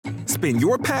Spin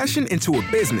your passion into a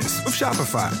business with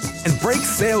Shopify and break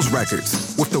sales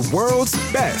records with the world's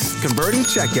best converting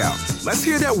checkout. Let's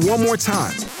hear that one more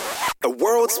time. The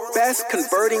world's best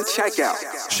converting checkout.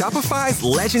 Shopify's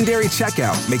legendary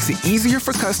checkout makes it easier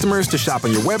for customers to shop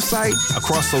on your website,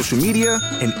 across social media,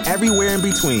 and everywhere in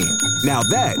between. Now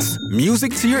that's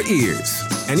music to your ears.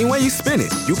 Any way you spin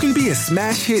it, you can be a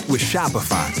smash hit with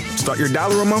Shopify. Start your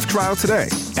 $1 a month trial today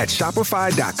at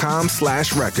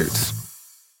shopify.com/records.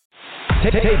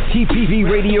 Take TPV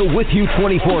Radio with you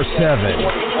 24/7.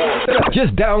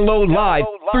 Just download Live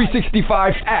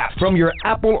 365's app from your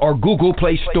Apple or Google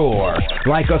Play Store.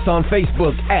 Like us on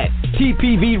Facebook at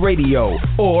TPV Radio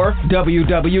or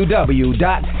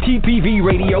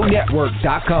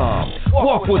www.tpvradionetwork.com.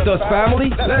 Walk with us, family.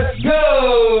 Let's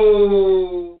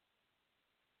go!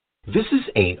 This is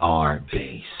 8R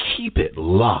Bass. Keep it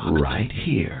locked right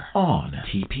here on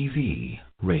TPV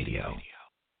Radio.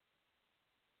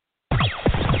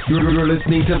 You're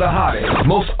listening to the hottest,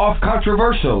 most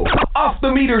off-controversial,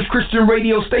 off-the-meters Christian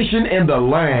radio station in the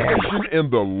land.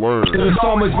 The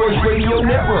Psalmist Voice Radio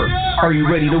Network. Are you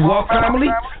ready to walk, family?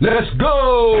 Let's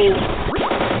go!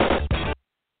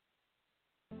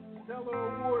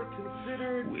 Stellar Award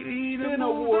considered, Spin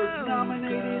Awards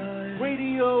nominated,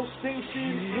 radio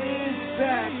station is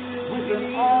back with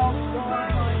an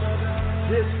all-star lineup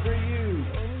just for you.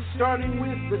 Starting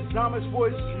with the Psalmist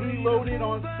Voice Reloaded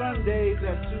on Sundays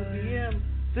at 2 p.m.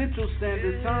 Central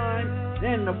Standard Time.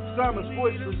 Then the Psalmist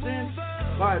Voice presents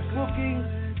by booking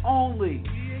only.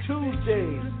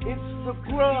 Tuesdays, it's The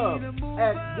Grub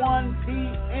at 1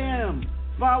 p.m.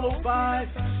 Followed by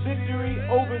Victory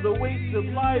Over the Weights of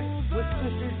Life with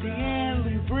Sis.Dian,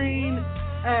 LeBrin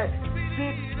at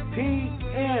 6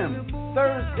 p.m.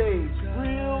 Thursdays,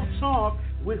 Real Talk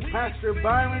with Pastor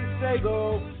Byron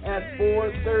Sago at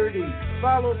 4:30,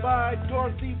 followed by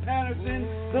Dorothy Patterson,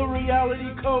 the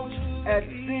reality coach, at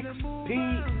 6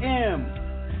 p.m.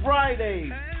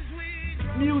 Fridays,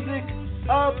 Music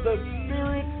of the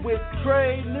Spirit with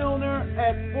Trey Milner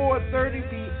at 4:30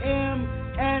 p.m.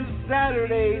 And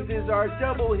Saturdays is our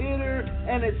double hitter,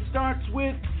 and it starts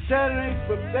with Saturday's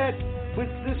Buffet with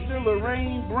Sister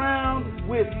Lorraine Brown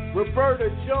with Roberta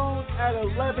Jones at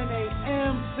 11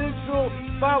 a.m. Central,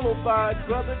 followed by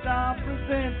Brother Don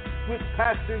Presents with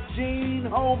Pastor Gene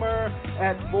Homer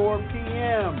at 4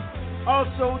 p.m.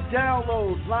 Also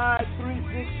download Live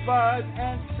 365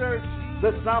 and search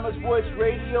the Psalmist Voice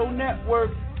Radio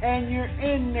Network, and you're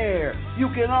in there. You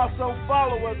can also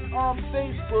follow us on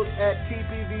Facebook at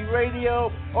TPV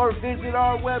Radio or visit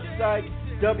our website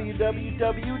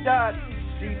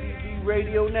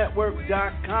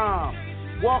www.tpvradionetwork.com.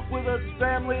 Walk with us,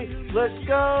 family. Let's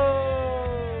go!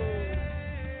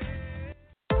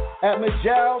 At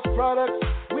Majal's Products,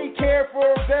 we care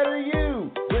for a better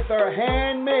you with our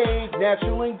handmade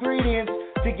natural ingredients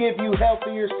to give you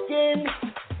healthier skin,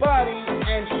 body,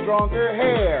 and stronger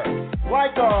hair.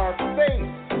 Like our face,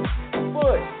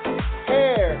 foot,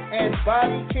 hair, and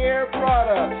body care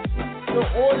products. To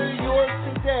order yours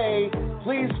today,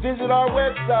 please visit our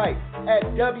website at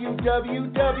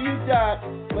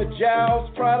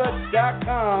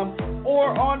www.majalsproducts.com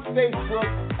or on Facebook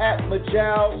at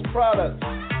Majal's Products.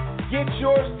 Get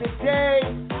yours today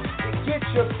and get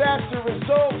your faster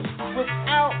results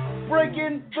without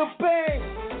breaking the bank.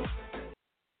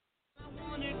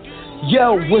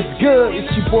 Yo, what's good?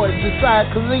 It's your boy, Josiah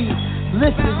Khalid.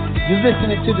 Listen, you're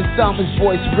listening to the Psalmist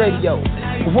Voice Radio.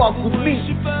 Walk with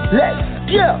me. Let's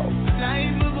go.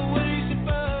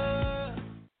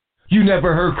 You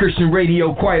never heard Christian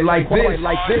radio quite like this.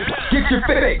 Get your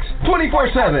fix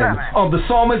 24/7 on the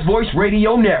Psalmist Voice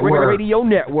Radio Network.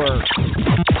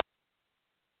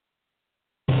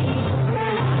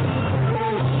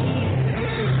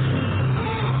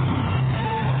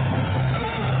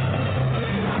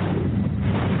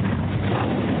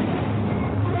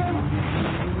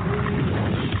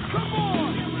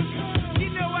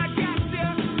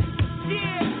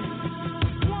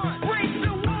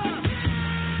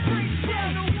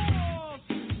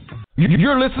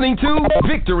 You're listening to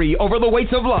Victory Over the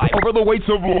Weights of Life.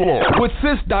 With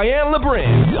Sis.Dian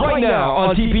LeBrin. Right now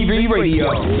on TPV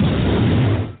Radio.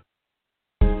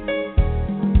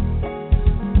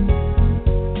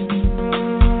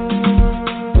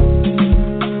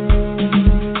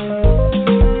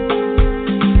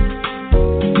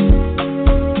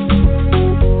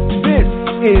 This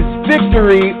is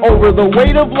Victory Over the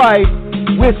Weight of Life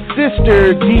with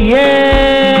Sister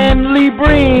Dian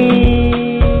LeBrin.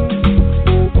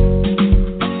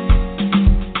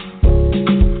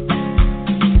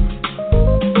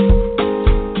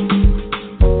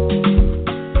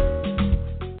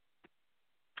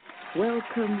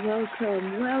 Welcome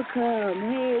welcome.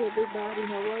 Hey, everybody,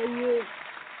 how are you?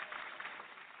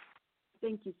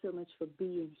 Thank you so much for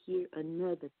being here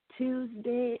another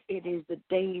Tuesday. It is the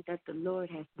day that the Lord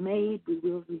has made. We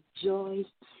will rejoice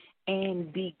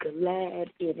and be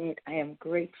glad in it. I am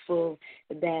grateful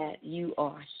that you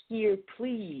are here.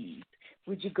 Please,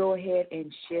 would you go ahead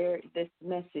and share this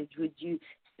message? Would you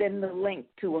send the link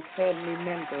to a family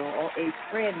member or a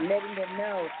friend, letting them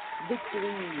know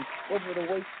Victory Over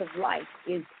the Weights of Life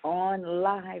is on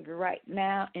live right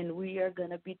now, and we are going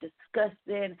to be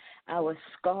discussing our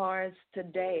scars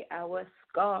today, our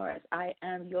scars. I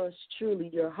am yours truly,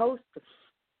 your host,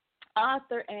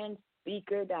 author, and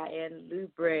speaker, Diane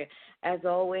LeBrin. As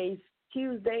always,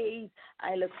 Tuesdays,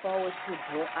 I look forward to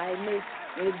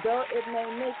though it may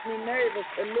make me nervous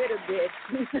a little bit.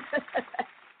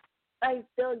 I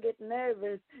still get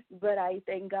nervous, but I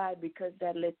thank God because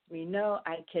that lets me know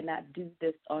I cannot do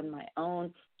this on my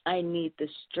own. I need the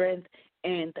strength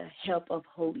and the help of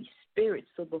Holy Spirit.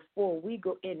 So before we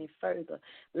go any further,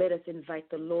 let us invite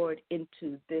the Lord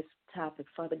into this topic.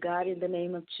 Father God, in the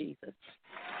name of Jesus,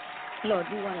 Lord,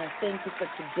 we want to thank you for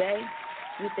today.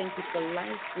 We thank you for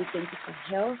life. We thank you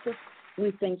for health.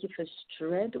 We thank you for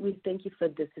strength. We thank you for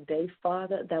this day,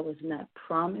 Father, that was not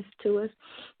promised to us.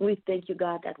 We thank you,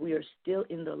 God, that we are still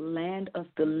in the land of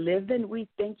the living. We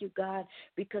thank you, God,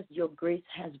 because your grace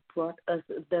has brought us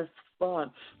thus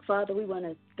far. Father, we want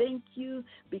to thank you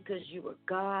because you are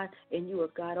God and you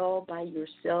are God all by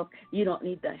yourself. You don't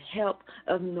need the help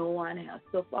of no one else.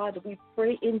 So, Father, we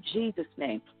pray in Jesus'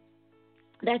 name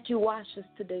that you wash us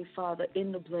today, Father,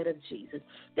 in the blood of Jesus,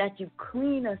 that you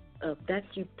clean us up, that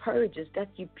you purge us, that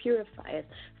you purify us.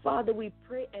 Father, we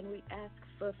pray and we ask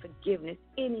for forgiveness.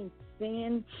 Any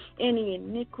sin, any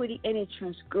iniquity, any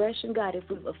transgression, God, if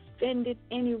we've offended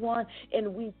anyone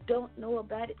and we don't know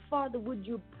about it, Father, would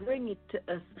you bring it to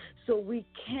us so we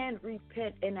can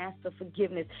repent and ask for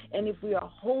forgiveness? And if we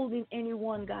are holding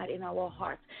anyone, God, in our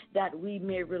hearts, that we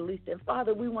may release them.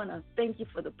 Father, we want to thank you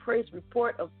for the praise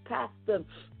report of Pastor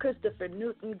Christopher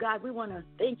Newton. God, we want to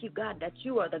thank you, God, that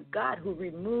you are the God who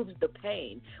removes the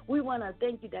pain. We want to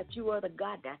thank you that you are the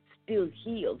God that still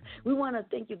heals. We want to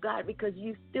thank you, God, because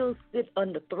you still sit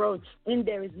on the throne, and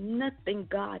there is nothing,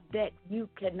 God, that you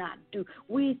cannot do.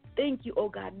 We thank you, oh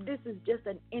God. This is just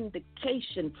an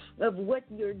indication of what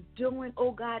you're doing,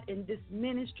 oh God, in this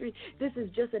ministry. This is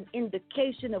just an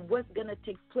indication of what's going to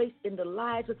take place in the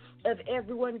lives of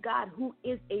everyone, God, who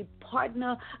is a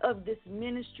partner of this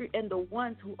ministry and the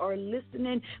ones who are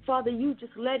listening. Father, you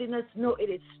just letting us know it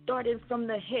is starting from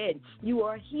the head. You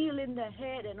are healing the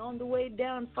head, and on the way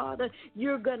down, Father,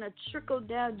 you're going to trickle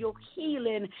down your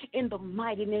healing in the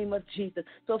mighty name of Jesus.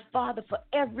 So, Father, for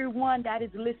everyone that is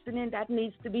listening that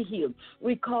needs to be healed,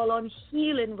 we call on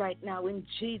healing right now in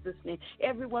Jesus' name.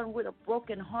 Everyone with a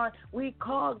broken heart, we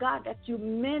call, God, that you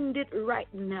mend it right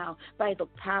now by the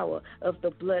power of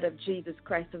the blood of Jesus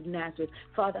Christ of Nazareth.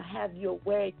 Father, have your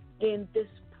way in this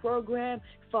program.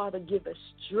 Father, give us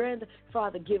strength.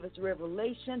 Father, give us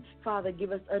revelation. Father,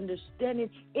 give us understanding.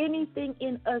 Anything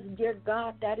in us, dear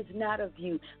God, that is not of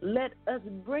you, let us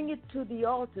bring it to the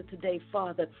altar today,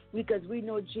 Father, because we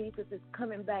know Jesus is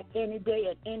coming back any day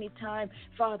at any time,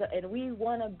 Father, and we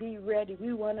want to be ready.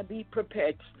 We want to be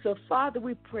prepared. So, Father,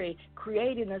 we pray,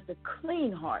 creating us a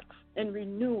clean heart and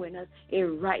renewing us a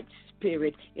right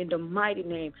spirit. In the mighty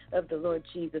name of the Lord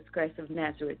Jesus Christ of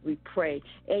Nazareth, we pray.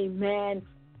 Amen.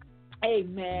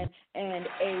 Amen and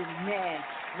amen.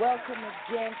 Welcome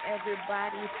again,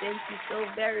 everybody. Thank you so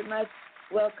very much.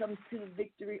 Welcome to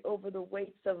Victory Over the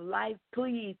Weights of Life.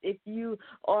 Please, if you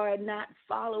are not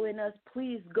following us,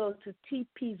 please go to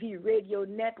TPV Radio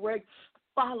Network.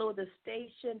 Follow the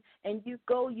station, and you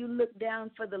look down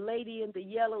for the lady in the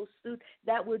yellow suit.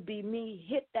 That would be me.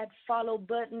 Hit that follow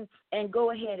button and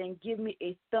go ahead and give me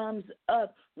a thumbs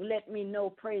up. Let me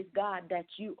know, praise God, that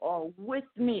you are with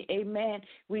me. Amen.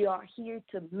 We are here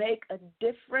to make a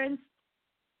difference.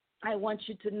 I want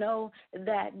you to know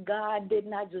that God did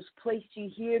not just place you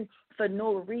here for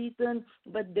no reason,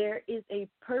 but there is a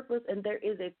purpose and there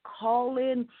is a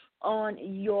calling on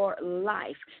your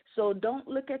life. So don't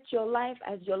look at your life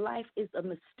as your life is a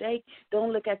mistake.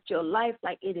 Don't look at your life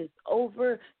like it is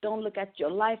over. Don't look at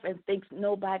your life and think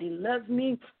nobody loves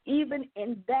me. Even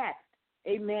in that,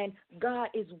 amen, God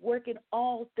is working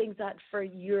all things out for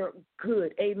your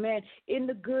good. Amen. In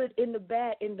the good, in the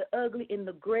bad, in the ugly, in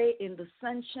the gray, in the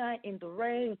sunshine, in the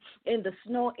rain, in the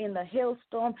snow, in the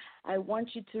hailstorm, I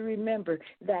want you to remember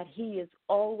that he is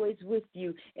always with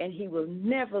you and he will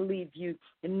never leave you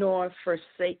nor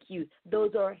forsake you.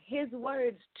 Those are his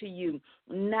words to you,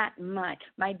 not mine.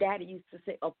 My daddy used to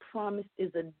say, a promise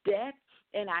is a debt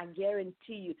And I guarantee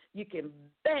you, you can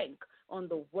bank on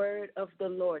the word of the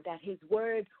Lord, that his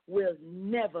word will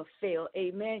never fail.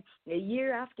 Amen.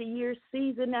 Year after year,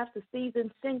 season after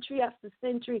season, century after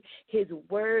century, his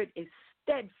word is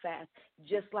steadfast,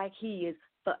 just like he is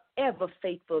forever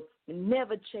faithful,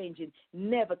 never changing,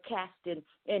 never casting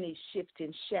any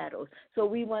shifting shadows. So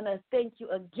we want to thank you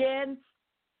again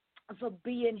for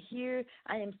being here.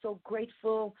 I am so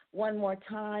grateful one more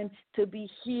time to be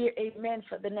here. Amen.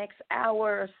 For the next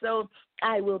hour or so,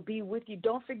 I will be with you.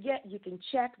 Don't forget, you can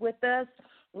chat with us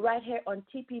right here on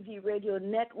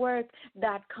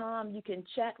tpvradionetwork.com. You can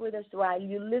chat with us while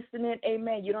you're listening.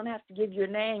 Amen. You don't have to give your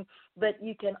name, but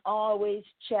you can always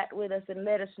chat with us and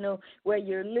let us know where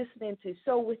you're listening to.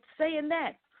 So with saying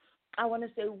that, I want to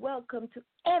say welcome to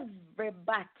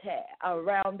everybody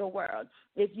around the world.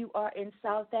 If you are in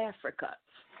South Africa,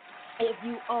 if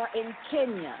you are in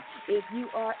Kenya, if you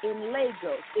are in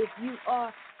Lagos, if you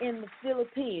are in the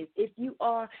Philippines, if you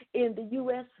are in the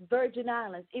U.S. Virgin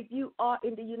Islands, if you are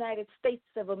in the United States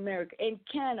of America, in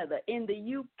Canada, in the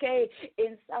U.K.,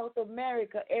 in South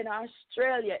America, in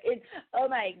Australia, oh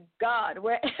my God,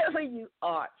 wherever you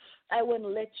are, I want to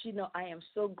let you know I am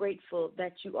so grateful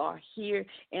that you are here,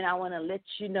 and I want to let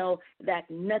you know that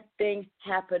nothing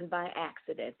happened by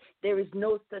accident. There is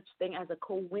no such thing as a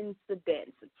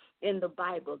coincidence in the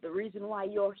Bible. The reason why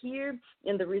you're here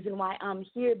and the reason why I'm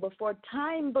here, before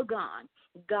time began,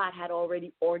 God had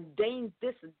already ordained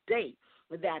this day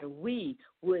that we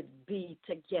would be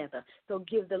together. So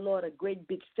give the Lord a great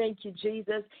big thank you,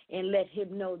 Jesus, and let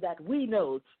him know that we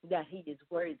know that he is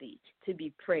worthy to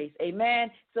be praised.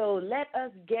 Amen. So let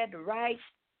us get right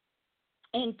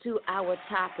into our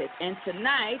topic. And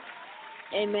tonight,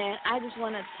 amen, I just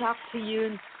want to talk to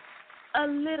you a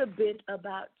little bit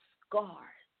about scars.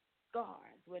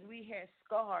 Scars. When we hear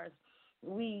scars,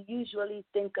 we usually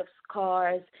think of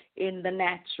scars in the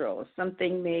natural.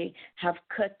 Something may have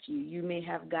cut you. You may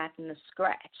have gotten a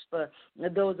scratch. For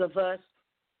those of us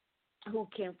who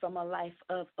came from a life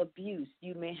of abuse,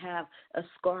 you may have a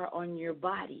scar on your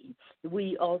body.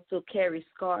 We also carry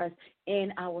scars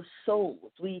in our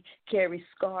souls. We carry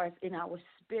scars in our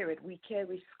spirit. We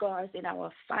carry scars in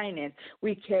our finance.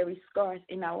 We carry scars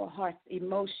in our hearts,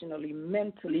 emotionally,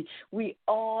 mentally. We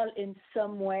all, in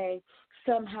some way,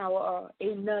 somehow or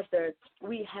another,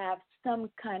 we have some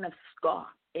kind of scar.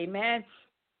 Amen?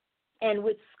 And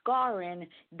with scarring,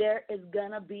 there is going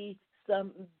to be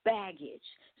some baggage.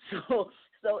 So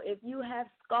if you have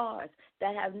scars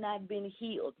that have not been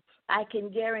healed, I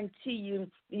can guarantee you,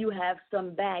 you have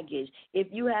some baggage.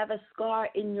 If you have a scar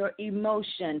in your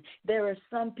emotion, there are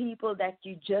some people that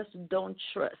you just don't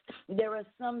trust. There are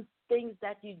some things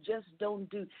that you just don't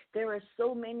do. There are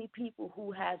so many people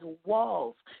who has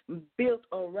walls built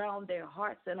around their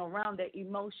hearts and around their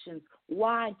emotions.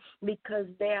 Why? Because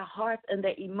their hearts and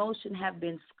their emotion have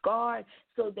been scarred,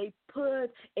 so they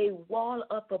put a wall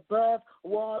up above,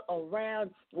 wall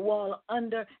around, wall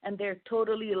under, and they're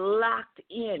totally locked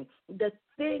in. The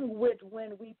thing with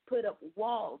when we put up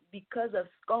walls because of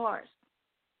scars,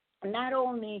 not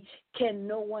only can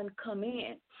no one come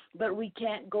in, but we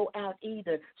can't go out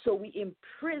either. So we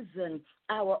imprison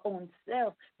our own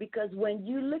self, because when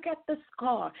you look at the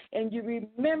scar and you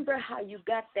remember how you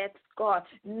got that scar,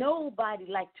 nobody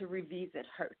likes to revisit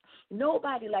hurt.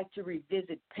 Nobody likes to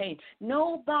revisit pain.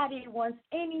 Nobody wants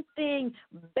anything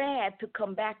bad to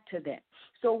come back to them.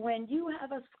 So when you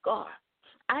have a scar,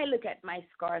 I look at my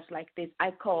scars like this.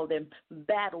 I call them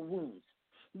battle wounds,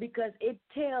 because it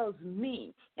tells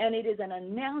me, and it is an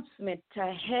announcement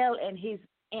to hell and his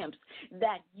imps,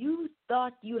 that you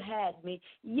thought you had me.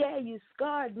 Yeah, you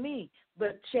scarred me,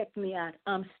 but check me out.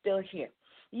 I'm still here.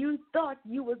 You thought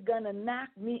you was going to knock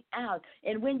me out.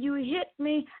 And when you hit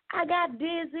me, I got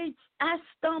dizzy, I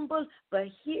stumbled, but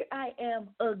here I am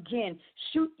again.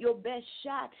 Shoot your best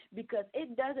shot, because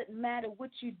it doesn't matter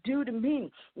what you do to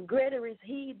me. Greater is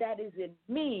he that is in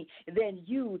me than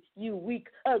you weak,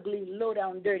 ugly,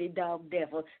 low-down, dirty dog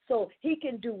devil. So he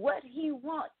can do what he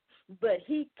wants, but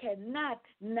he cannot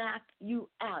knock you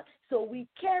out. So we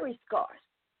carry scars.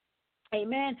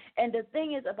 Amen. And the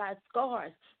thing is about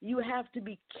scars, you have to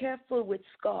be careful with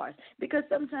scars, because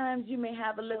sometimes you may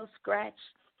have a little scratch,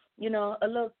 a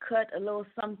little cut, a little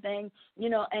something,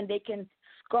 and they can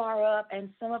scar up. And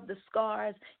some of the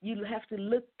scars, you have to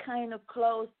look kind of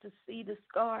close to see the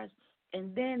scars.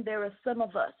 And then there are some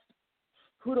of us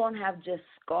who don't have just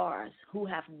scars, who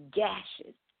have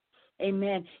gashes.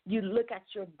 Amen. You look at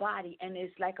your body and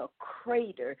it's like a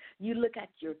crater. You look at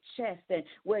your chest and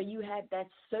where you had that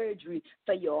surgery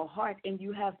for your heart and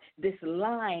you have this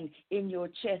line in your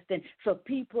chest. And for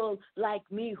people like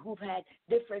me who've had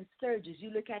different surgeries,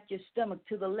 you look at your stomach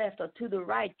to the left or to the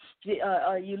right.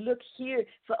 You look here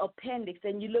for appendix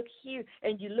and you look here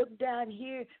and you look down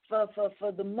here for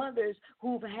the mothers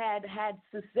who've had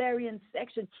cesarean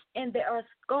section, and there are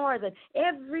scars. And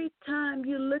every time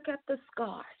you look at the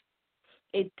scars,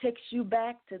 it takes you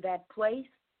back to that place.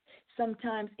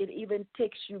 Sometimes it even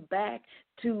takes you back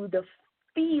to the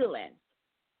feeling,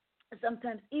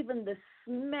 sometimes even the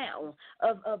smell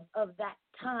of that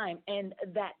time and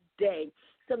that day.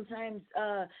 Sometimes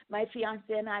my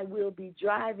fiance and I will be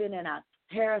driving and I'll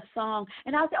hear a song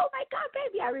and I'll say, oh my God,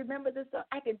 baby, I remember this song.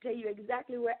 I can tell you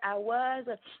exactly where I was.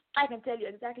 I can tell you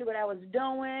exactly what I was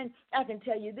doing. I can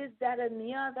tell you this, that, and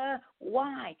the other.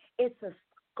 Why? It's a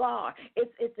scar.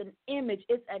 It's an image.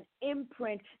 It's an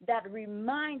imprint that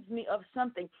reminds me of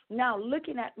something. Now,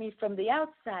 looking at me from the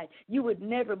outside, you would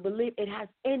never believe it has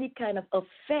any kind of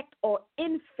effect or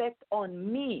infect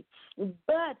on me.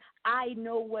 But I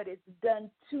know what it's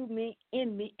done to me,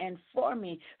 in me, and for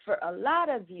me. For a lot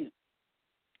of you,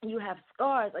 you have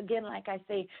scars, again, like I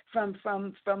say, from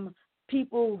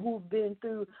people who've been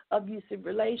through abusive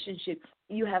relationships.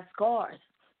 You have scars.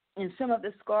 And some of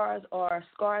the scars are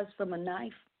scars from a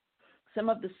knife. Some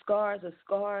of the scars are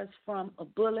scars from a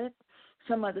bullet.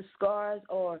 Some of the scars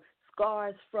are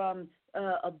scars from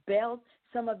a belt.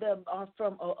 Some of them are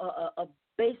from a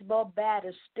baseball bat,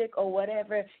 a stick, or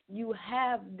whatever. You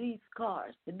have these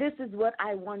scars. This is what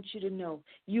I want you to know.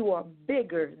 You are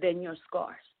bigger than your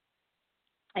scars.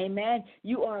 Amen.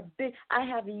 You are big. I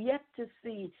have yet to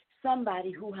see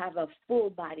somebody who have a full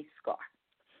body scar.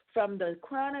 From the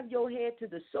crown of your head to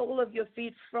the sole of your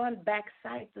feet, front, back,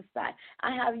 side to side.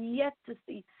 I have yet to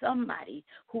see somebody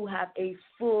who have a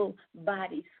full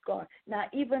body scar. Now,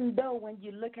 even though when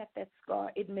you look at that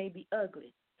scar, it may be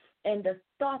ugly, and the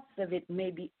thoughts of it may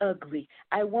be ugly,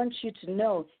 I want you to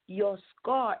know your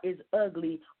scar is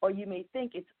ugly, or you may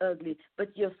think it's ugly,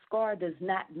 but your scar does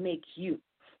not make you.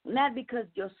 Not because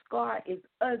your scar is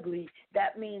ugly,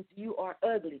 that means you are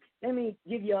ugly. Let me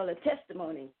give you all a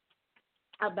testimony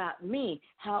about me,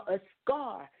 how a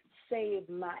scar saved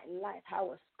my life,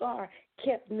 how a scar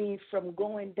kept me from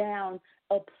going down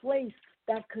a place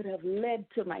that could have led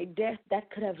to my death,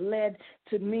 that could have led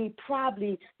to me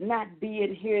probably not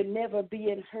being here, never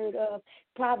being heard of,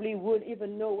 probably wouldn't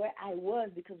even know where I was,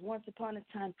 because once upon a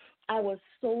time I was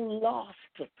so lost.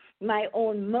 My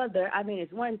own mother, I mean,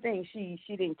 it's one thing, she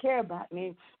didn't care about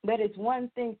me, but it's one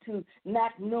thing to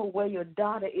not know where your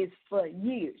daughter is for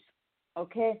years.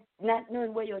 Okay, not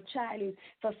knowing where your child is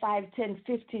for 5, 10,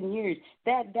 15 years.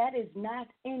 That is not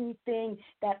anything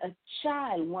that a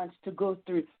child wants to go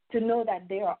through, to know that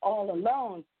they are all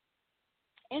alone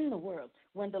in the world,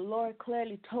 when the Lord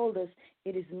clearly told us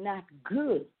it is not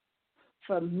good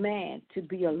for man to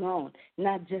be alone,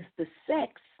 not just the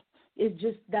sex. It's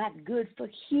just not good for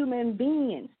human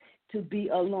beings to be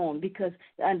alone, because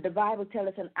the Bible tells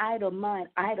us an idle mind,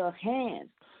 idle hands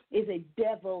is a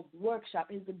devil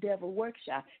workshop,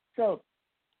 So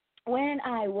when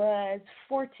I was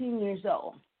 14 years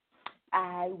old,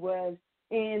 I was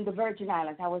in the Virgin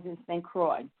Islands. I was in St.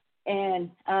 Croix.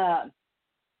 And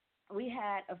we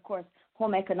had, of course,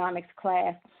 home economics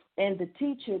class. And the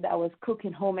teacher that was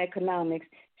cooking home economics,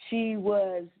 she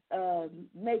was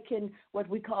making what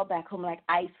we call back home like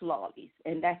ice lollies.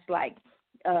 And that's like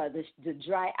the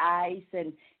dry ice,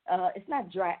 and it's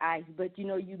not dry ice, but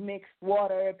you mix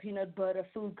water, peanut butter,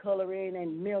 food coloring,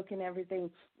 and milk and everything,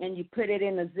 and you put it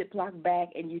in a Ziploc bag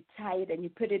and you tie it and you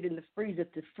put it in the freezer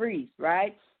to freeze,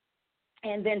 right?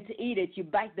 And then to eat it, you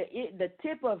bite the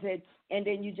tip of it, and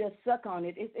then you just suck on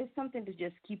it. It's something to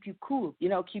just keep you cool,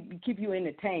 keep you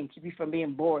entertained, keep you from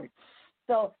being bored.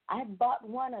 So I bought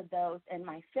one of those, and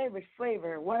one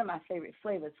of my favorite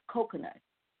flavors, coconut.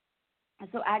 And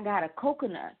so I got a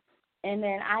coconut, and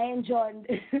then I enjoyed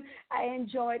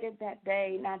it that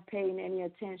day, not paying any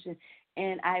attention.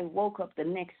 And I woke up the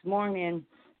next morning,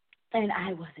 and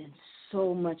I was in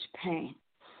so much pain.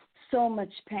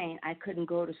 I couldn't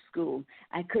go to school.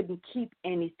 I couldn't keep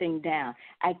anything down.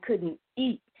 I couldn't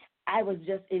eat. I was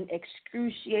just in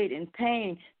excruciating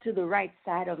pain to the right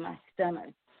side of my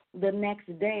stomach. The next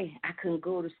day, I couldn't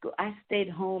go to school. I stayed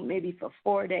home maybe for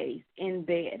 4 days in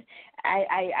bed.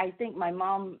 I think my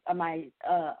mom, my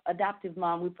adoptive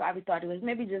mom, we probably thought it was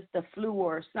maybe just the flu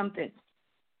or something,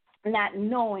 not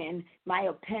knowing my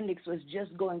appendix was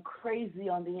just going crazy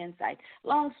on the inside.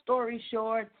 Long story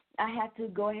short, I had to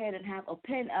go ahead and have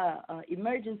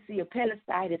emergency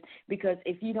appendicitis, because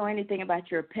if you know anything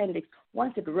about your appendix,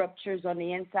 once it ruptures on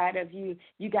the inside of you,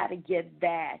 you got to get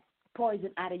that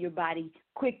poison out of your body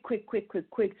quick,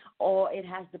 or it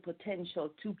has the potential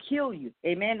to kill you.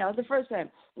 Amen. That was the first time.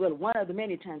 Well, one of the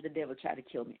many times the devil tried to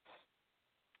kill me.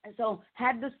 And so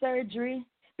had the surgery,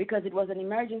 because it was an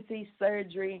emergency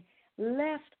surgery,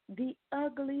 left the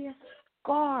ugliest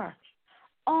scar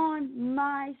on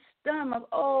my stomach.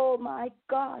 Oh, my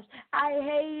gosh. I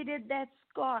hated that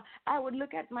scar. I would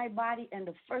look at my body, and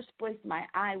the first place my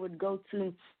eye would go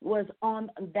to was on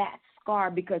that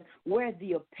scar, because where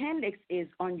the appendix is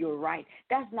on your right,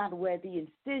 that's not where the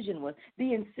incision was.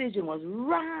 The incision was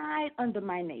right under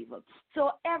my navel.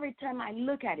 So every time I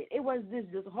look at it, it was this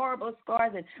horrible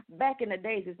scars. And back in the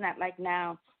days, it's not like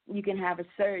now. You can have a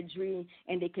surgery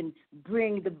and they can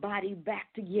bring the body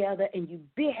back together and you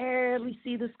barely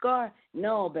see the scar.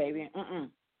 No, baby.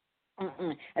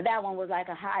 That one was like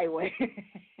a highway.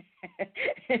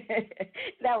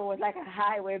 That one was like a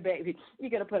highway, baby.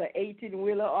 You could have put an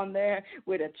 18-wheeler on there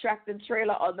with a tractor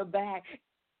trailer on the back.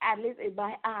 At least in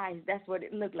my eyes, that's what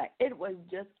it looked like. It was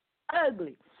just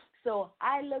ugly. So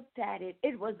I looked at it.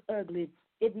 It was ugly.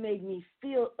 It made me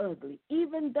feel ugly,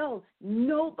 even though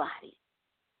nobody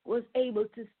was able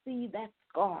to see that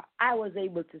scar. I was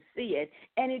able to see it,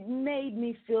 and it made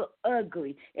me feel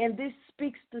ugly. And this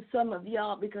speaks to some of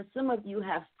y'all, because some of you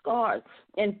have scars,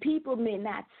 and people may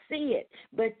not see it,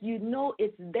 but you know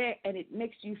it's there, and it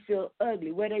makes you feel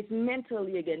ugly, whether it's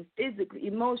mentally, again, physically,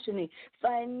 emotionally,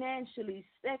 financially,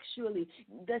 sexually,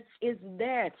 that is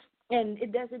there. And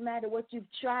it doesn't matter what you've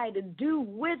tried to do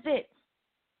with it.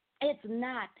 It's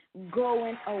not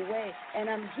going away. And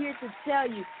I'm here to tell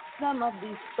you, some of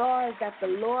these scars that the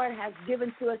Lord has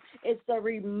given to us, it's a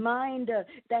reminder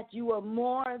that you are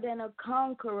more than a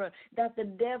conqueror, that the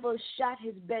devil shot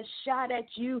his best shot at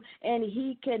you and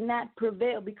he cannot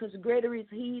prevail, because greater is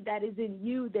he that is in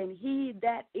you than he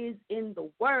that is in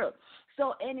the world.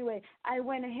 So anyway, I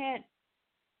went ahead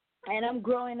and I'm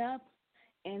growing up,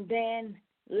 and then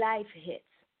life hits.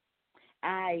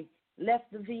 I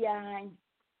left the VI,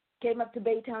 came up to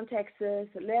Baytown, Texas,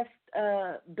 left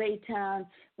Baytown,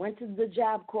 went to the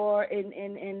Job Corps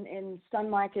in San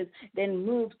Marcos, then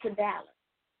moved to Dallas.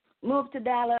 Moved to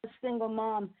Dallas, single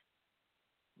mom,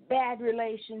 bad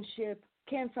relationship,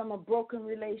 came from a broken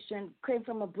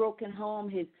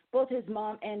home. Both his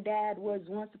mom and dad was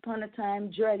once upon a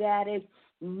time drug addicts,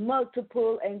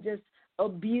 multiple and just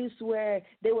abuse, where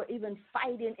they were even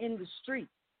fighting in the street.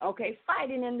 Okay,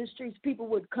 fighting in the streets, people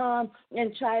would come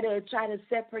and try to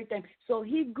separate them. So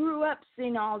he grew up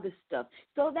seeing all this stuff.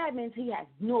 So that means he has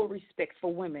no respect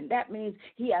for women. That means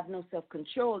he has no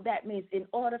self-control. That means in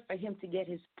order for him to get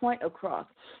his point across,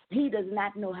 he does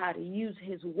not know how to use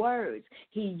his words.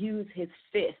 He used his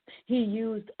fist. He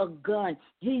used a gun.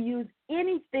 He used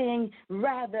anything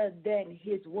rather than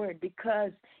his word,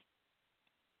 because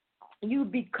you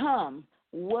become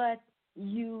what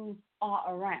you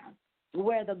are around,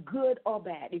 whether good or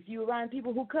bad. If you're around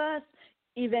people who cuss,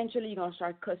 eventually you're going to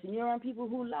start cussing. You're around people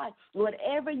who lie.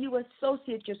 Whatever you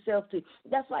associate yourself to,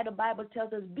 that's why the Bible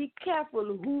tells us, be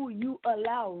careful who you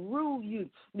allow rule you,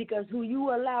 because who you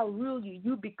allow rule you,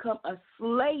 you become a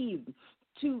slave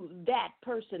to that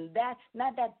person. That,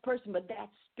 not that person, but that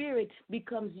spirit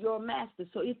becomes your master.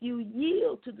 So if you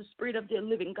yield to the Spirit of the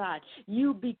living God,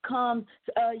 you become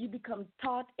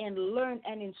taught and learned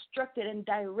and instructed and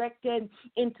directed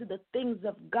into the things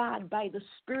of God by the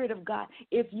Spirit of God.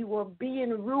 If you are being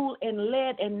ruled and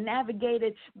led and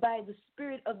navigated by the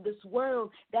spirit of this world,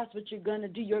 that's what you're going to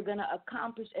do. You're going to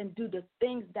accomplish and do the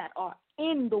things that are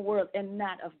in the world and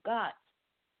not of God.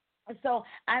 So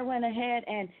I went ahead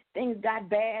and things got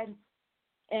bad,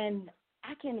 and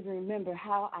I can't even remember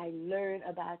how I learned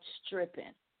about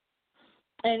stripping.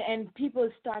 And people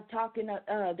start talking,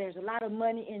 there's a lot of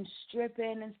money in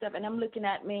stripping and stuff, and I'm looking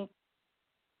at me,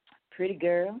 pretty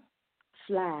girl,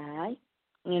 fly,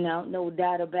 no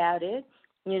doubt about it,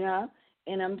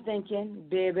 and I'm thinking,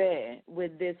 baby,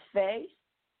 with this face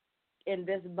and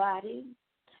this body,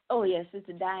 oh, yes,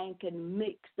 Sis.Dian can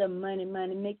make some money.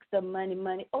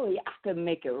 Oh, yeah, I can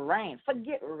make it rain.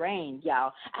 Forget rain,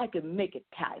 y'all. I can make it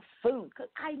typhoon, because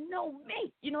I know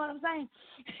me. You know what I'm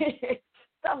saying?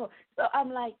 So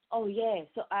I'm like, oh, yeah.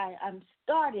 So I'm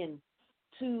starting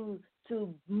to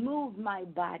move my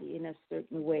body in a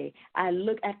certain way. I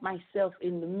look at myself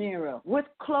in the mirror with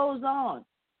clothes on,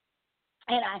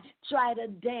 and I try to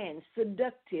dance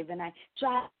seductive, and I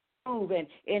try to move,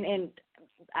 and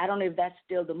I don't know if that's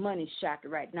still the money shot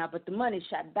right now, but the money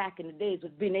shot back in the days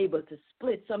was being able to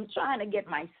split. So I'm trying to get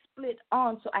my split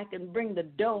on so I can bring the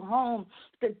dough home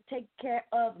to take care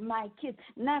of my kids.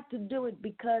 Not to do it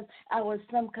because I was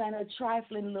some kind of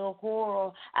trifling little whore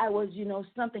or I was,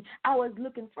 something. I was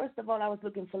looking, first of all, I was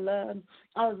looking for love.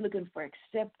 I was looking for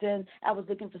acceptance. I was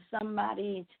looking for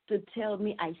somebody to tell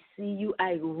me, I see you,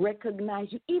 I recognize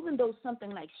you, even though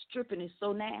something like stripping is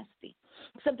so nasty.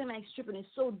 Something like stripping is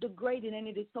so degrading and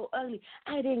it is so ugly.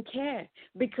 I didn't care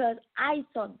because I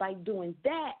thought by doing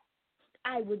that,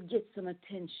 I would get some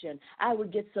attention. I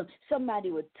would get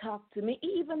somebody would talk to me,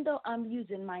 even though I'm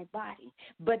using my body.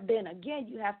 But then again,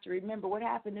 you have to remember what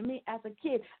happened to me as a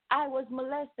kid. I was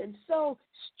molested. So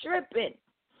stripping,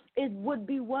 it would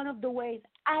be one of the ways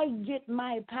I get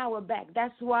my power back.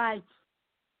 That's why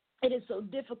it is so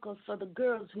difficult for the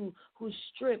girls who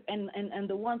strip and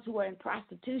the ones who are in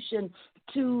prostitution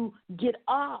to get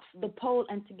off the pole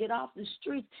and to get off the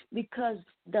streets, because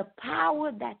the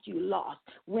power that you lost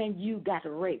when you got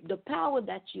raped, the power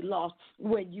that you lost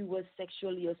when you were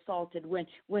sexually assaulted, when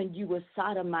you were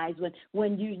sodomized,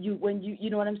 when you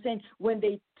know what I'm saying, when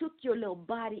they took your little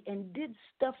body and did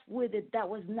stuff with it that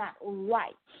was not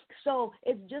right. So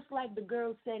it's just like the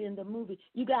girl said in the movie,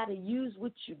 you got to use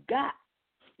what you got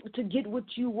to get what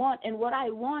you want. And what I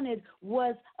wanted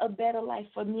was a better life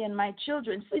for me and my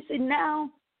children. So see, now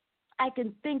I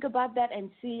can think about that and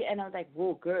see, and I was like,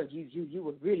 whoa, girl, you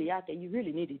were really out there. You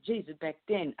really needed Jesus back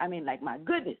then. I mean, like, my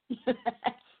goodness.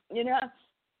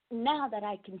 Now that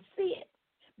I can see it.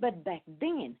 But back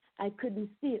then, I couldn't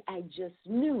see it. I just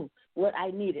knew what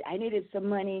I needed. I needed some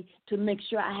money to make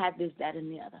sure I had this, that,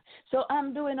 and the other. So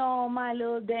I'm doing all my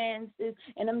little dances,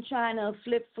 and I'm trying to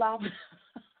flip-flop.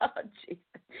 Oh, Jesus.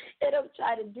 And I'm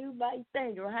trying to do my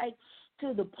thing, right?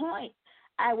 To the point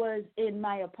I was in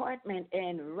my apartment,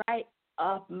 and right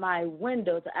up my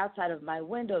window, the outside of my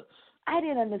window, I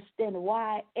didn't understand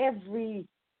why every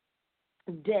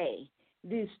day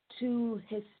these two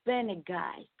Hispanic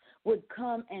guys would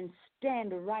come and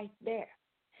stand right there.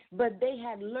 But they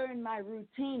had learned my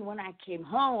routine when I came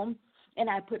home and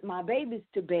I put my babies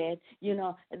to bed.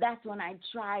 That's when I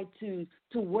tried to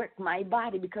work my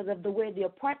body because of the way the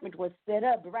apartment was set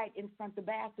up, right in front of the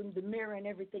bathroom, the mirror and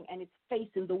everything, and it's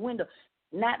facing the window.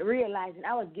 Not realizing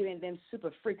I was giving them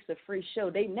super freaks a free show.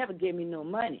 They never gave me no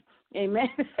money. Amen.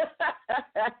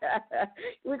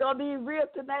 We're going to be real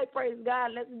tonight, praise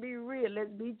God. Let's be real.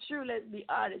 Let's be true. Let's be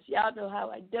honest. Y'all know how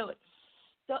I do it.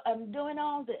 So I'm doing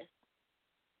all this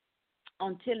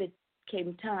until it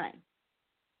came time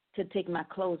to take my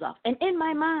clothes off. And in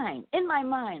my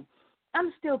mind,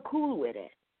 I'm still cool with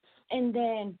it. And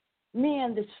then me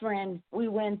and this friend, we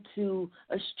went to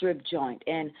a strip joint,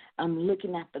 and I'm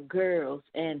looking at the girls,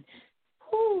 and,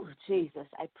 whoo, Jesus,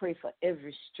 I pray for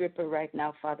every stripper right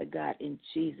now, Father God, in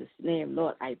Jesus' name.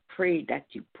 Lord, I pray that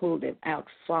you pull them out,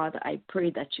 Father. I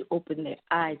pray that you open their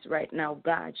eyes right now,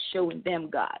 God, showing them,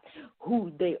 God,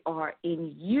 who they are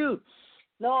in you.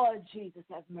 Lord Jesus,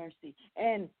 have mercy.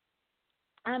 And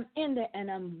I'm in there,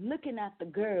 and I'm looking at the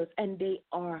girls, and they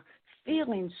are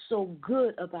feeling so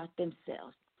good about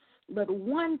themselves. But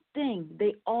one thing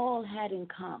they all had in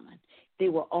common, they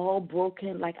were all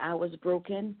broken like I was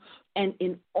broken. And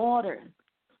in order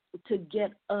to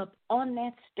get up on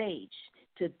that stage,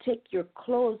 to take your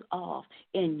clothes off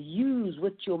and use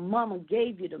what your mama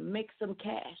gave you to make some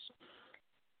cash,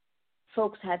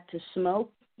 folks had to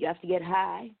smoke, you have to get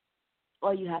high,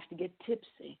 or you have to get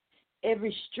tipsy.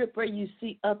 Every stripper you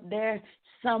see up there,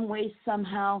 some way,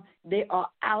 somehow, they are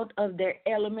out of their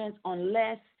elements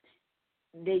unless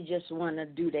they just want to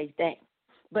do their thing.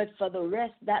 But for the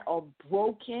rest that are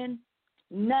broken,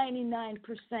 99%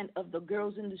 of the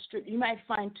girls in the strip, you might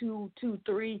find two,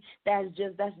 three, that's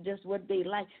just what they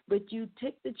like. But you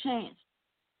take the chance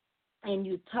and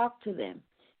you talk to them.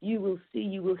 You will see,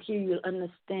 you will hear, you'll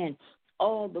understand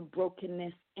all the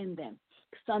brokenness in them.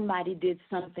 Somebody did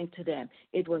something to them.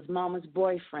 It was mama's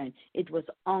boyfriend. It was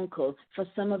uncle. For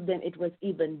some of them, it was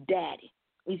even daddy.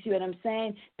 You see what I'm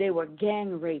saying? They were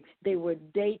gang raped. They were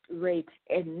date raped.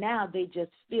 And now they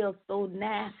just feel so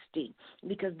nasty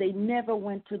because they never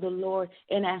went to the Lord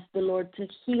and asked the Lord to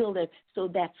heal them. So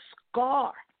that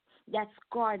scar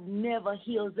never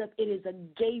heals up. It is a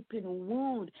gaping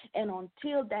wound. And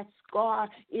until that scar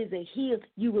is healed,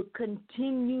 you will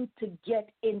continue to get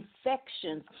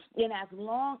infections. And as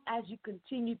long as you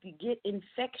continue to get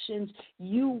infections,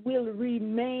 you will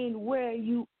remain where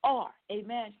you are.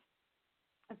 Amen.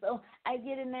 So I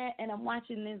get in there, and I'm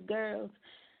watching these girls,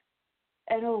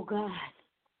 and, oh, God,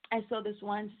 I saw this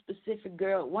one specific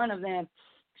girl. One of them,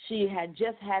 she had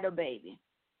just had a baby.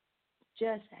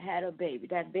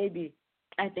 That baby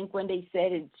I think when they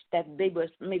said it, that baby was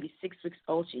maybe 6 weeks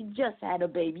old, she just had a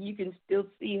baby. You can still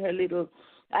see her little,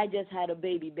 I just had a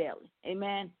baby belly.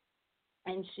 Amen.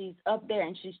 And she's up there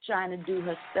and she's trying to do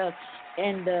her stuff.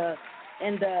 And the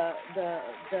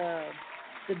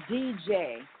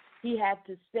DJ, he had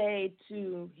to say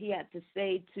to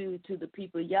the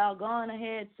people, y'all go on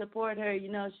ahead, support her. You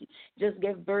know, she just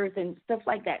gave birth and stuff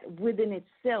like that. Within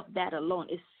itself, that alone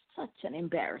is such an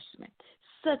embarrassment,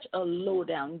 such a low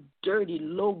down, dirty,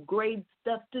 low grade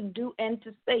stuff to do and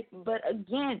to say. But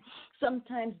again,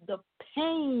 sometimes the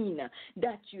pain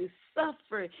that you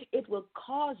suffer, it will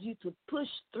cause you to push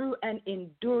through and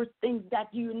endure things that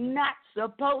you're not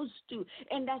supposed to.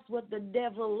 And that's what the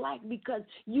devil like, because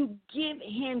you give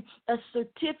him a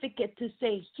certificate to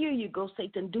say, here you go,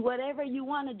 Satan, do whatever you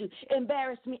want to do.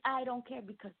 Embarrass me, I don't care,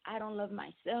 because I don't love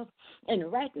myself.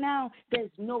 And right now, there's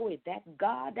no way that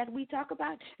God that we talk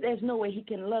about, there's no way he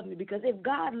can love me, because if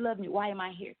God loved me, why am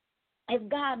I here? If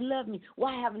God loved me,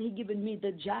 why haven't he given me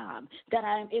the job that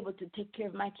I am able to take care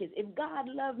of my kids? If God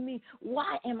loved me,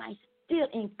 why am I still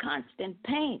in constant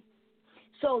pain?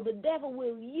 So the devil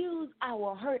will use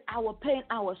our hurt, our pain,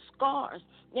 our scars,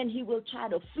 and he will try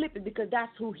to flip it, because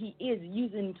that's who he is,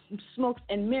 using smoke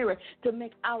and mirror to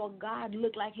make our God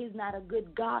look like he's not a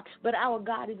good God, but our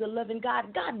God is a loving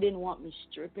God. God didn't want me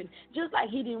stripping, just like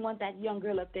he didn't want that young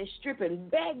girl up there stripping,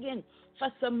 begging for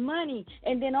some money,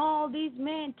 and then all these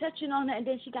men touching on her, and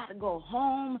then she got to go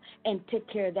home and take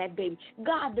care of that baby.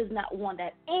 God does not want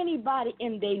that. Anybody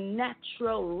in their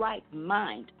natural right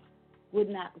mind would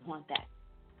not want that.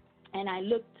 And I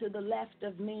looked to the left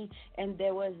of me, and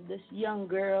there was this young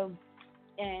girl,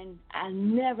 and I'll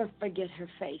never forget her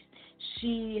face.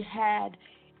 She had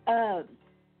cut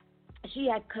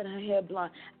her hair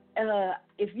blonde.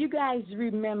 If you guys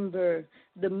remember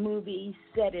the movie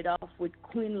Set It Off with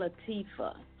Queen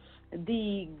Latifah,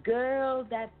 the girl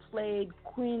that played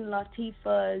Queen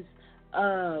Latifah's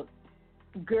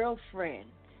girlfriend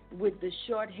with the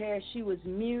short hair, she was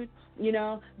mute, you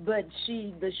know, but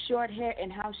the short hair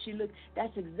and how she looked,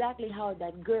 that's exactly how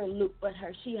that girl looked, but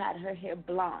she had her hair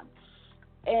blonde.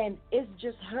 And it's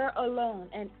just her alone,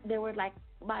 and there were like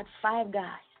about 5 guys,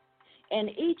 and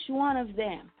each one of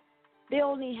them, they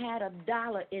only had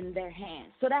 $1 in their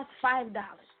hand, so that's $5.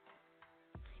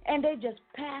 And they just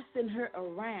passing her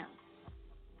around,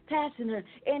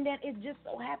 and then it just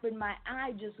so happened my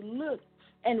eye just looked,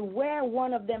 and where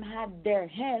one of them had their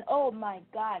hand, oh my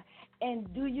God.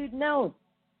 And do you know,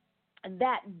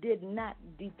 that did not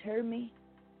deter me?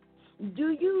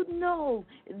 Do you know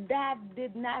that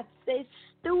did not say,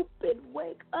 stupid,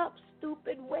 wake up,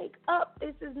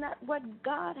 this is not what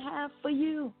God has for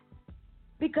you?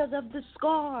 Because of the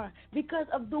scar, because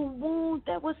of the wound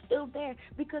that was still there,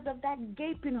 because of that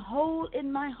gaping hole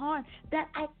in my heart that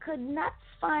I could not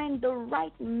find the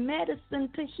right medicine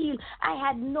to heal. I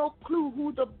had no clue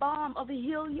who the balm of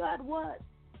Gilead was.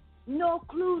 No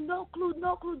clue.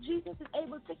 Jesus is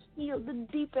able to heal the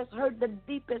deepest hurt, the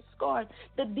deepest scars,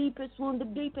 the deepest wound, the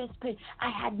deepest pain.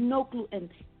 I had no clue. And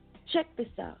check this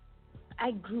out.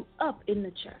 I grew up in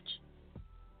the church.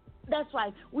 That's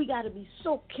why we got to be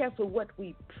so careful what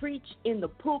we preach in the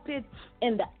pulpit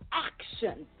and the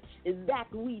actions that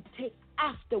we take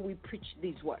after we preach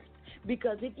these words.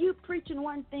 Because if you're preaching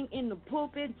one thing in the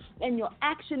pulpit and your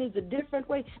action is a different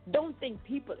way, don't think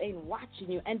people ain't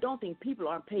watching you, and don't think people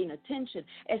aren't paying attention,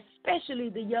 especially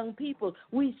the young people.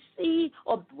 We see,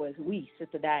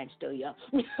 Sis.Dian still young,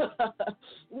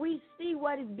 we see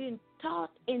what is being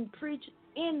taught and preached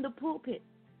in the pulpit.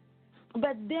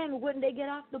 But then when they get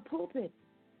off the pulpit,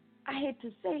 I hate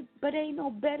to say, but they ain't no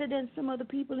better than some other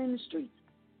people in the streets.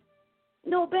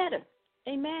 No better.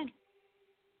 Amen.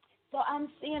 So I'm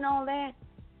seeing all that.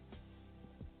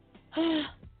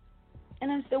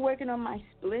 And I'm still working on my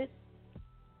split.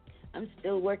 I'm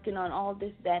still working on all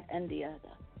this, that, and the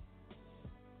other.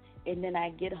 And then I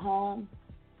get home,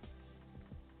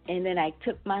 and then I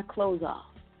took my clothes off.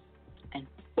 And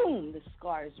boom, the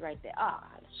scar is right there. Ah,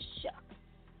 shucks.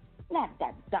 Not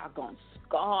that doggone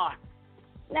scar.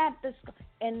 Not the scar.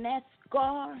 And that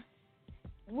scar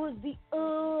was the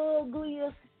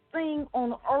ugliest thing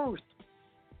on earth.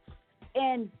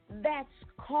 And that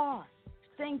scar,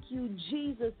 thank you,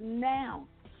 Jesus, now,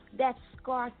 that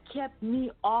scar kept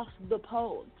me off the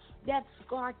pole. That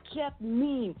scar kept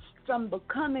me from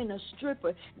becoming a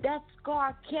stripper. That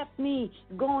scar kept me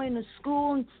going to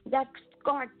school. That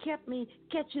scar kept me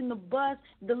catching the bus.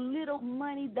 The little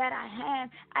money that I had,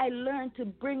 I learned to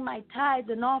bring my tithes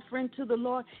and offering to the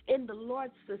Lord, and the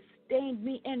Lord sustained sustained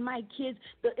me and my kids.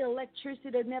 The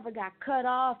electricity never got cut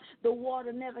off. The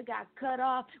water never got cut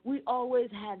off. We always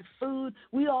had food.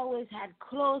 We always had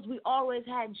clothes. We always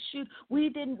had shoes. We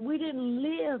didn't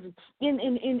live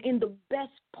in the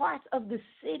best parts of the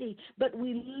city, but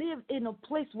we lived in a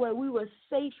place where we were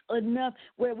safe enough,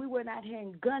 where we were not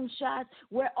hearing gunshots,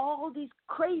 where all these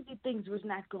crazy things was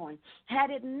not going. Had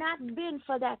it not been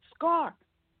for that scar,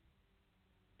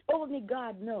 only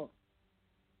God knows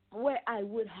where I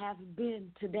would have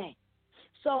been today.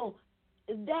 So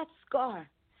that scar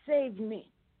saved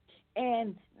me.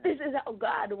 And this is how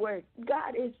God works.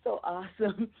 God is so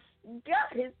awesome.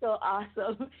 God is so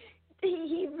awesome.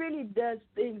 He really does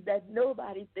things that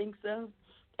nobody thinks of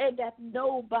and that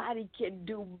nobody can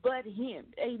do but him.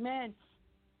 Amen.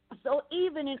 So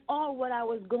even in all what I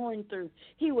was going through,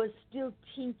 he was still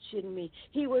teaching me.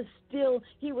 He was still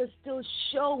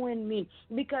showing me,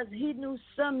 because he knew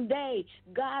someday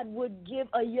God would give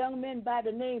a young man by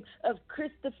the name of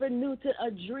Christopher Newton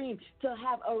a dream to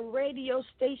have a radio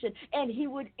station, and he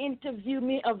would interview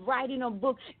me of writing a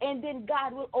book, and then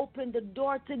God will open the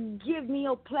door to give me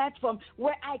a platform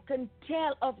where I can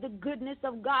tell of the goodness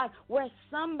of God, where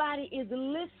somebody is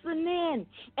listening,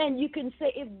 and you can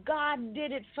say, if God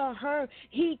did it for her,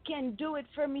 he can do it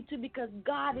for me too, because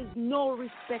God is no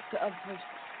respecter of persons.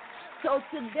 So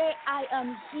today I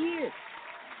am here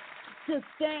to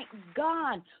thank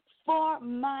God for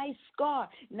my scar.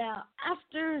 Now,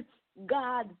 after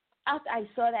I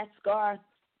saw that scar,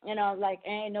 and I was like,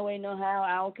 ain't no way, no how.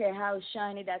 I don't care how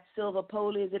shiny that silver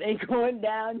pole is, it ain't going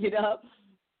down,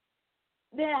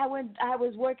 Then I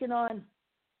was working on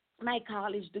my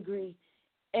college degree,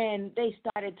 and they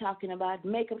started talking about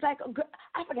makeup. Like,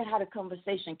 I forgot how the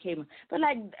conversation came, but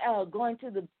like going to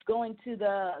the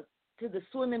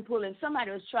swimming pool, and somebody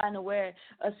was trying to wear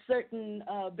a certain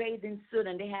bathing suit,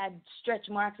 and they had stretch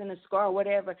marks in the scar or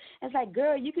whatever. It's like,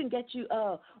 girl, you can get you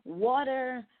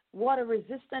water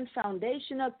resistant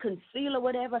foundation or concealer,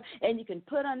 whatever, and you can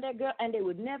put on there, girl, and they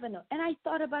would never know. And I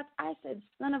said,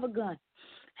 son of a gun,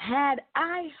 had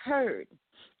I heard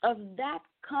of that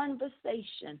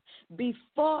conversation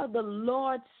before the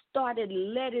Lord started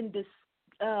letting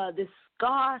this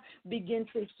scar begin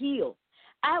to heal,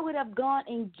 I would have gone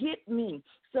and get me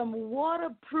some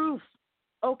waterproof,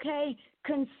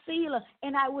 concealer,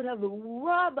 and I would have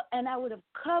rubbed and I would have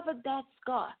covered that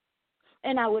scar,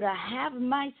 and I would have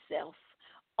myself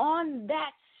on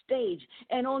that stage,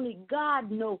 and only God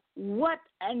knows what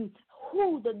and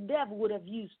who the devil would have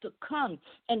used to come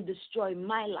and destroy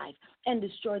my life and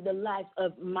destroy the life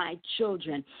of my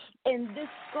children. And this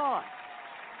scar,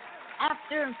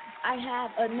 after I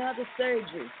had another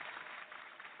surgery,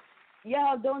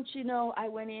 y'all, don't you know, I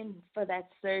went in for that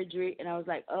surgery, and I was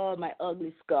like, oh, my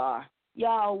ugly scar.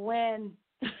 Y'all, when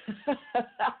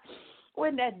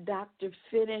that doctor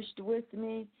finished with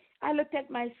me, I looked at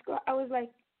my scar. I was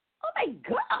like, oh, my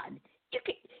God,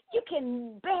 you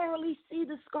can barely see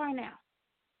the scar now.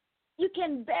 You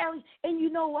can barely, and you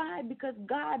know why? Because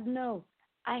God knows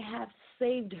I have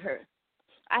saved her.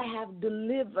 I have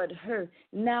delivered her.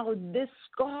 Now this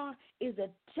scar is a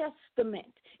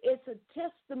testament. It's a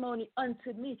testimony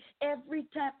unto me. Every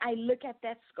time I look at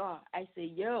that scar, I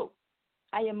say,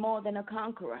 I am more than a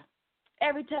conqueror.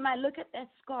 Every time I look at that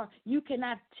scar, you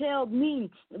cannot tell me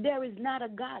there is not a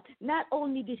God. Not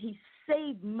only did he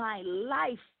save my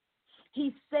life,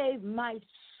 he saved my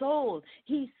soul.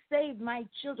 He saved my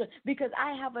children, because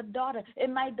I have a daughter,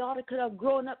 and my daughter could have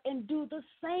grown up and do the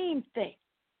same thing.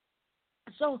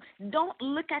 So don't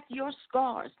look at your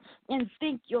scars and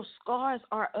think your scars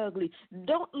are ugly.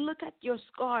 Don't look at your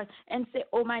scars and say,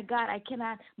 oh, my God, I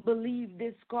cannot believe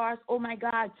these scars. Oh, my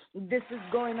God, this is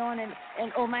going on, and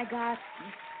oh, my God,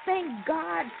 thank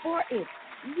God for it.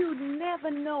 You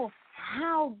never know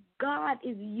how God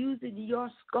is using your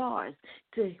scars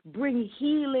to bring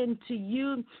healing to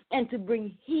you and to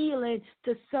bring healing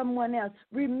to someone else.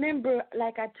 Remember,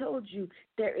 like I told you,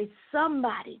 there is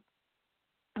somebody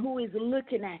who is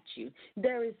looking at you.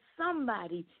 There is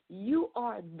somebody, you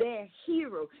are their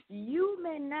hero. You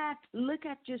may not look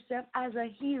at yourself as a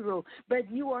hero,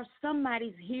 but you are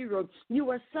somebody's hero. You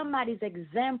are somebody's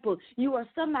example. You are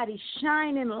somebody's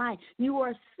shining light. You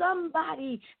are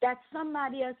somebody that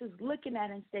somebody else is looking at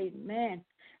and saying, man,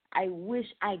 I wish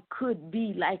I could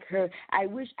be like her. I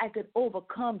wish I could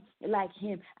overcome like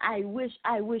him. I wish.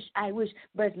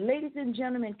 But ladies and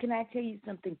gentlemen, can I tell you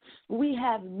something? We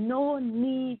have no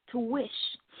need to wish.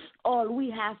 All we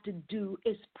have to do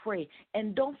is pray.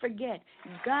 And don't forget,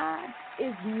 God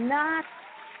is not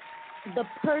the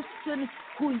person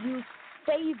who uses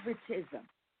favoritism.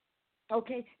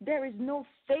 Okay? There is no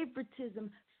favoritism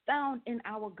found in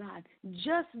our God,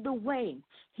 just the way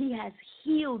he has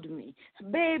healed me.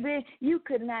 Baby, you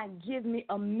could not give me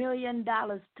 $1 million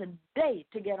today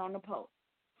to get on the post.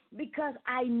 Because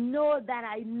I know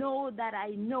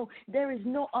there is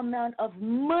no amount of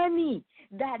money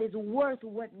that is worth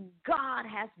what God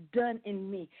has done in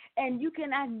me. And you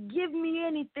cannot give me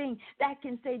anything that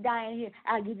can say, Diane, here,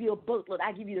 I'll give you a boatload,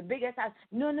 I'll give you the biggest house.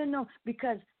 No,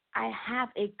 because I have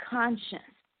a conscience.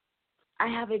 I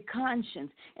have a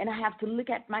conscience, and I have to look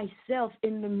at myself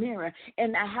in the mirror,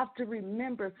 and I have to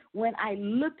remember when I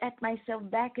looked at myself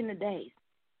back in the days,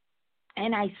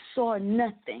 and I saw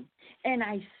nothing, and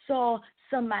I saw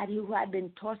somebody who had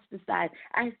been tossed aside.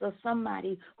 I saw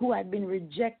somebody who had been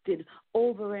rejected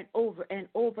over and over and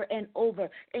over and over.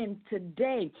 And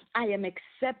today I am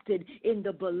accepted in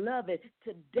the beloved.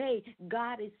 Today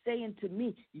God is saying to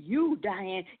me, you,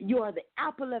 Diane, you are the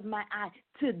apple of my eye.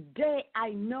 Today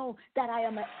I know that I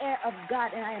am an heir of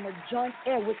God and I am a joint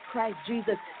heir with Christ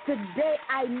Jesus. Today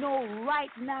I know right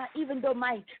now, even though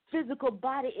my physical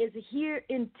body is here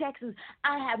in Texas,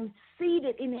 I am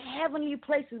seated in heavenly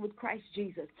places with Christ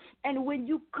Jesus. And when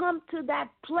you come to that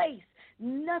place,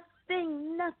 nothing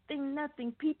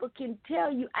people can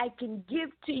tell you I can give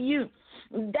to you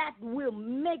that will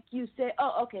make you say,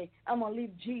 oh, okay, I'm going to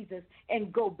leave Jesus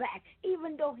and go back,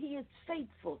 even though he is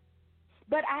faithful.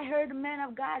 But I heard a man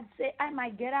of God say, I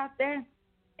might get out there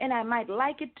and I might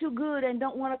like it too good and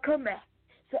don't want to come back.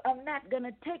 So I'm not going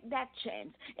to take that chance.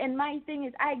 And my thing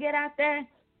is, I get out there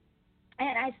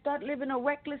and I start living a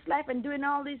reckless life and doing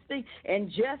all these things. And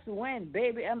just when,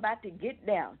 baby, I'm about to get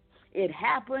down. It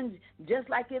happens just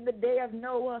like in the day of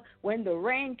Noah when the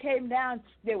rain came down.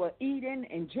 They were eating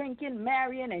and drinking,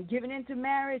 marrying and giving into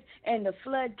marriage. And the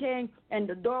flood came and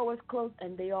the door was closed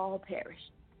and they all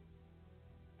perished.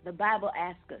 The Bible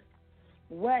asks us,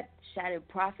 what shall it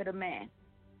profit a man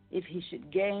if he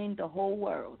should gain the whole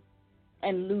world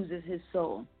and loses his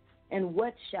soul? And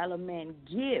what shall a man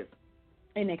give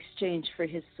in exchange for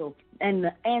his soul? And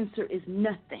the answer is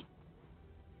nothing.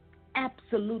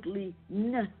 Absolutely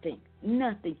nothing.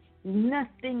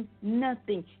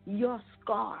 Your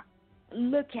scar,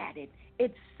 look at it.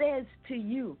 It says to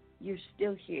you, you're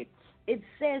still here. It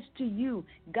says to you,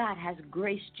 God has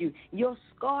graced you. Your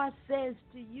scar says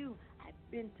to you, I've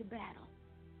been to battle.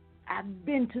 I've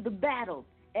been to the battle,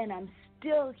 and I'm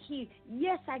still here.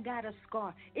 Yes, I got a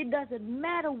scar. It doesn't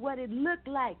matter what it looked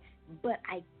like, but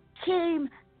I came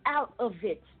out of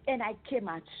it, and I came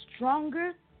out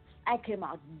stronger. I came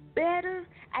out better.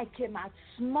 I came out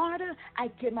smarter. I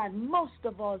came out, most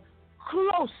of all,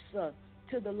 closer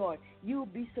to the Lord. You'll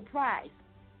be surprised.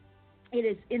 It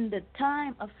is in the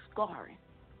time of scarring.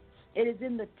 It is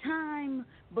in the time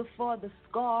before the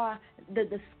scar,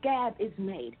 the scab is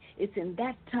made. It's in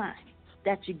that time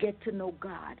that you get to know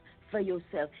God for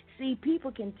yourself. See,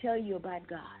 people can tell you about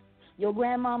God. Your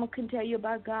grandmama can tell you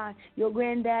about God. Your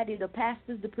granddaddy, the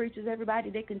pastors, the preachers, everybody,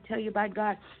 they can tell you about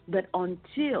God. But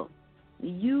until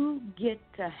you get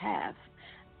to have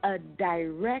a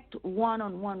direct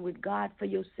one-on-one with God for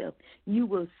yourself, you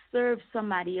will serve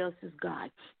somebody else's God.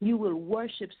 You will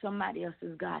worship somebody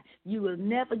else's God. You will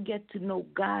never get to know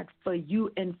God for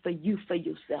you and for you for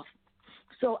yourself.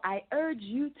 So I urge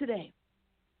you today,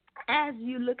 as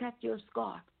you look at your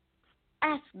scar,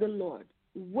 ask the Lord,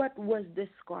 what was this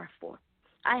scar for?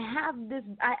 I have this,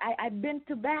 I've been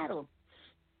to battle.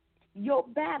 Your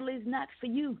battle is not for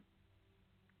you.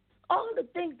 All the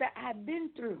things that I've been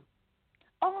through,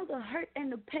 all the hurt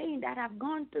and the pain that I've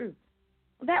gone through,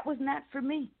 that was not for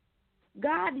me.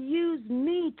 God used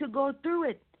me to go through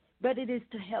it, but it is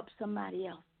to help somebody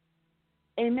else.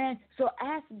 Amen. So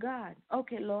ask God,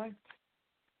 okay, Lord,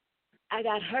 I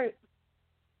got hurt.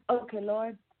 Okay,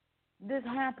 Lord, this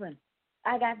happened.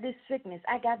 I got this sickness.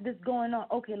 I got this going on.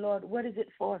 Okay, Lord, what is it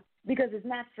for? Because it's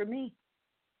not for me.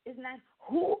 It's not.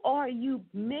 Who are you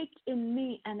making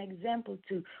me an example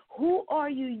to? Who are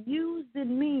you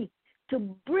using me to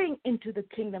bring into the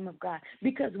kingdom of God?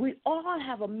 Because we all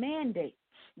have a mandate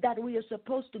that we are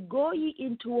supposed to go ye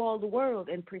into all the world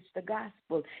and preach the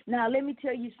gospel. Now, let me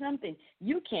tell you something.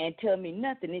 You can't tell me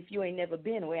nothing if you ain't never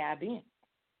been where I've been.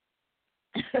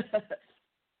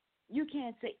 You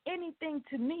can't say anything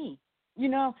to me. You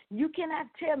know, you cannot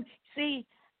tell me. See,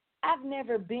 I've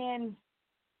never been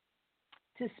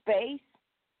to space,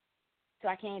 so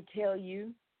I can't tell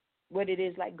you what it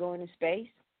is like going to space.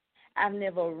 I've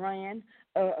never ran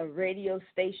a radio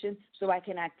station, so I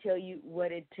cannot tell you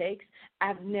what it takes.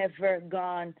 I've never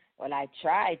gone, well, I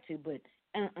tried to, but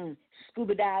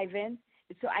scuba diving,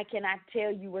 so I cannot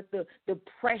tell you what the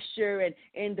pressure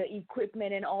and the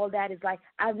equipment and all that is like.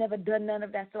 I've never done none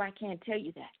of that, so I can't tell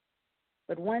you that.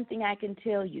 But one thing I can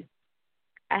tell you,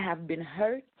 I have been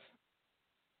hurt,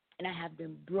 and I have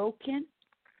been broken,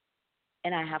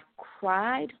 and I have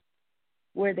cried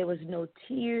where there was no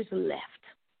tears left.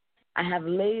 I have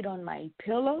laid on my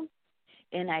pillow,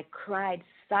 and I cried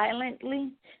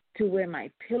silently to where my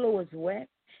pillow was wet,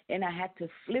 and I had to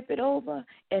flip it over,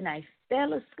 and I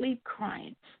fell asleep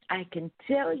crying. I can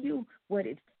tell you what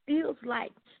it feels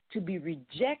like to be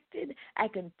rejected. I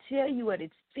can tell you what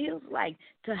it feels like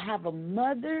to have a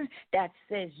mother that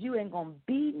says you ain't going to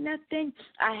be nothing.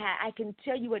 I can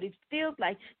tell you what it feels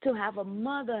like to have a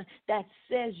mother that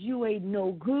says you ain't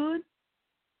no good.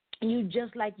 You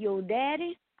just like your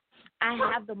daddy. I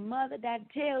have the mother that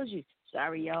tells you,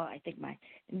 sorry, y'all, I think my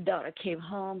daughter came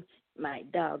home. My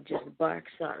dog just barked.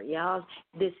 Sorry, y'all.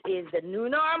 This is the new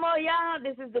normal, y'all.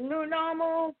 This is the new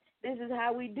normal. This is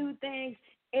how we do things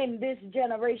in this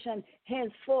generation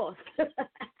henceforth.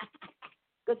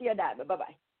 Go see your dad.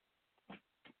 Bye-bye.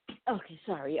 Okay,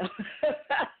 sorry, y'all.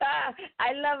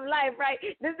 I love life, right?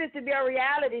 This is to be a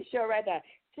reality show right now.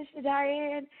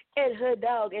 Sis.Dian and her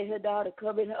dog and her daughter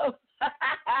coming home.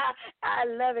 I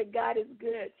love it. God is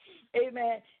good.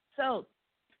 Amen. So,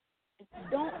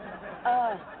 don't,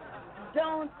 oh,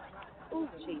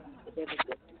 Jesus, that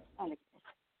was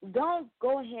good. Don't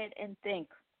go ahead and think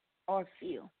or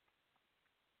feel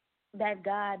that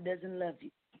God doesn't love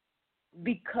you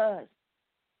because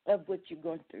of what you're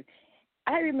going through.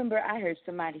 I remember I heard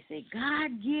somebody say,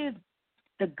 God give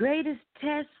the greatest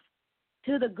test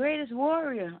to the greatest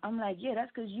warrior. I'm like, yeah,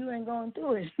 that's because you ain't going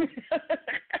through it.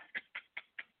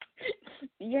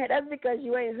 Yeah, that's because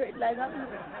you ain't hurt like I'm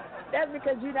hurt. That's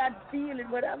because you're not feeling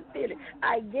what I'm feeling.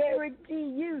 I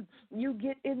guarantee you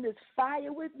get in this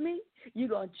fire with me, you're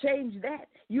going to change that.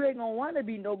 You ain't going to want to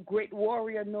be no great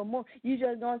warrior no more. You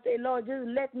just going to say, Lord, just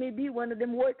let me be one of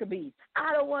them worker bees.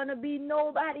 I don't want to be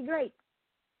nobody great.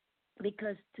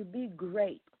 Because to be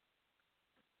great,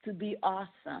 to be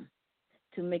awesome,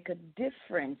 to make a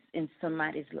difference in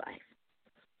somebody's life,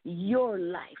 your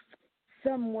life,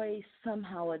 some way,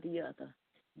 somehow or the other,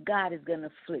 God is going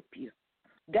to flip you.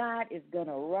 God is going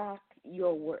to rock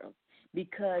your world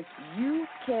because you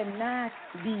cannot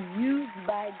be used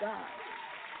by God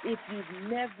if you've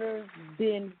never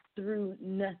been through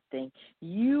nothing.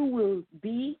 You will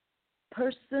be a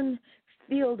person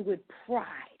filled with pride.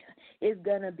 It's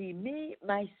going to be me,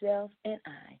 myself, and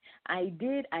I. I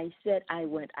did, I said, I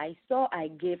went, I saw, I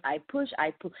gave, I pushed,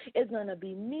 I pulled. It's going to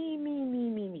be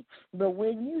me. But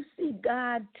when you see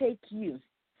God take you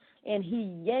and he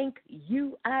yank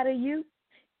you out of you,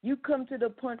 you come to the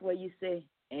point where you say,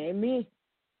 ain't me.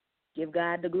 Give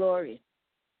God the glory.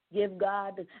 Give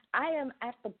God the... I am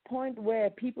at the point where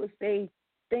people say,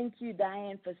 thank you,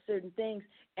 Diane, for certain things,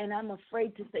 and I'm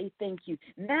afraid to say thank you.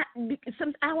 Not because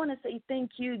I want to say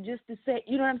thank you just to say,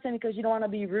 you know what I'm saying, because you don't want to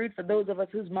be rude. For those of us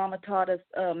whose mama taught us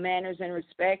manners and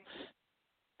respect,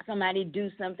 somebody do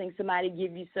something, somebody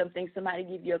give you something, somebody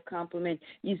give you a compliment,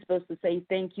 you're supposed to say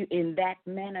thank you in that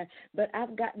manner. But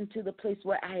I've gotten to the place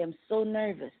where I am so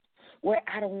nervous, where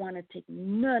I don't want to take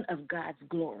none of God's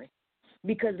glory.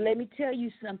 Because let me tell you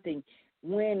something.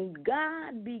 When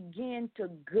God began to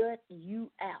gut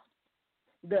you out,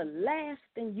 the last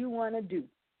thing you want to do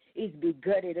is be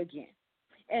gutted again.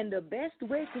 And the best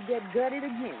way to get gutted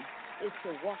again is to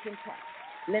walk in Christ.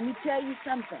 Let me tell you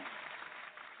something.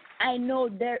 I know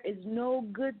there is no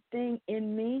good thing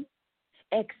in me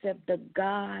except the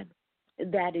God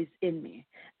that is in me.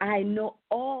 I know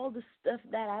all the stuff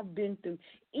that I've been through,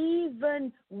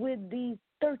 even with these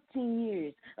 13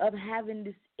 years of having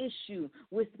this issue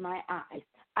with my eyes.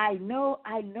 I know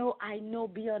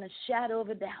beyond a shadow of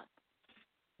a doubt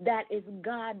that it's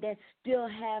God that still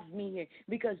have me here.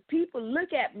 Because people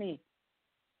look at me.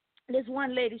 This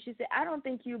one lady, she said, I don't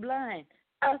think you're blind.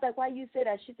 I was like, why you say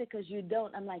that? She said, because you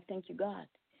don't. I'm like, thank you, God.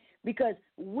 Because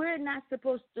we're not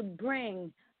supposed to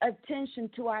bring attention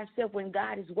to ourselves when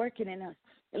God is working in us.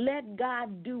 Let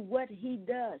God do what he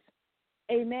does.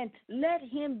 Amen. Let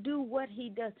him do what he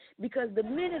does. Because the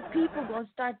minute people going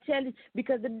to start telling,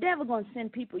 because the devil going to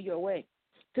send people your way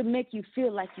to make you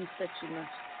feel like you're such enough.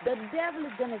 The devil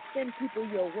is going to send people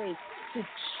your way to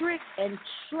trick and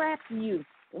trap you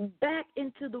back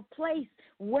into the place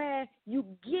where you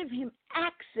give him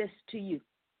access to you.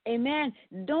 Amen.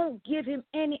 Don't give him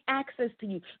any access to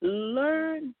you.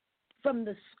 Learn from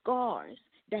the scars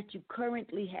that you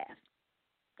currently have.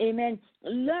 Amen.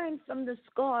 Learn from the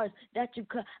scars that you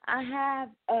I have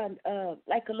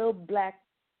like a little black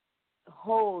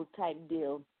hole type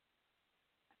deal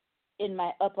in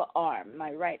my upper arm,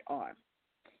 my right arm.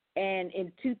 And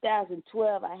in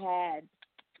 2012, I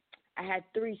had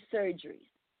 3 surgeries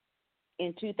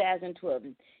in 2012.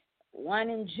 one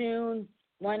in June,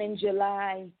 one in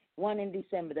July, one in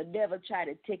December. The devil tried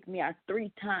to take me out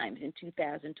 3 times in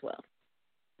 2012.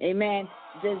 Amen.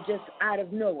 Just out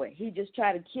of nowhere. He just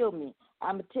tried to kill me.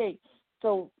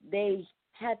 So they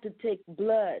had to take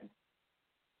blood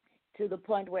to the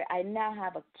point where I now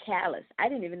have a callus. I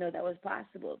didn't even know that was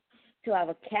possible, to have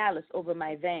a callus over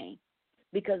my vein,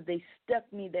 because they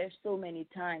stuck me there so many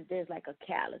times. There's like a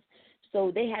callus.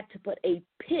 So they had to put a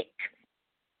pick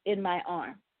in my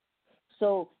arm.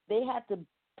 So they had to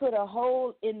put a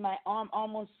hole in my arm,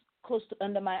 almost close to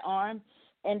under my arm,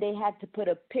 and they had to put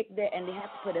a pick there, and they had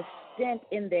to put a stent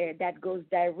in there that goes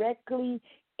directly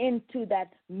into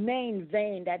that main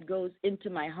vein that goes into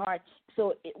my heart.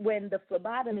 So when the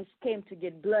phlebotomist came to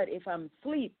get blood, if I'm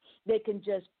asleep, they can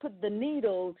just put the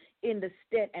needle in the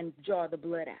stent and draw the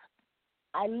blood out.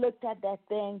 I looked at that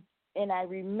thing, and I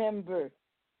remember,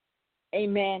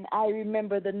 amen, I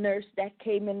remember the nurse that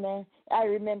came in there. I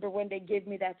remember when they gave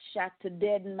me that shot to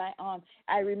deaden my arm.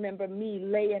 I remember me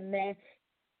laying there.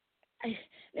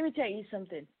 Let me tell you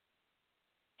something.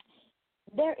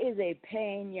 There is a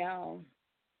pain, y'all,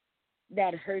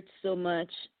 that hurts so much.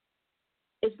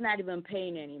 It's not even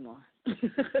pain anymore.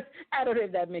 I don't know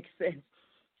if that makes sense.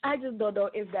 I just don't know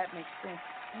if that makes sense.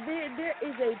 There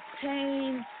is a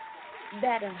pain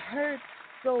that hurts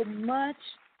so much,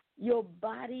 your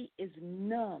body is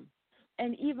numb.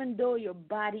 And even though your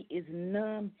body is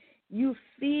numb, you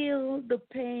feel the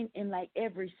pain in like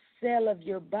every cell of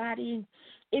your body.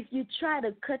 If you try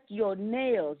to cut your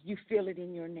nails, you feel it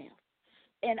in your nails.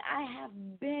 And I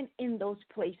have been in those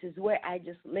places where I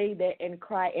just lay there and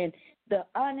cry. And the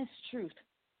honest truth,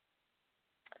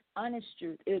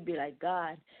 it would be like,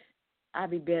 God,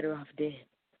 I'd be better off dead.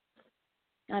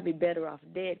 I'd be better off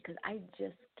dead, because I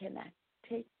just cannot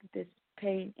take this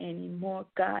pain anymore.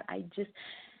 God, I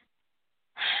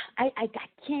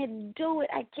can't do it.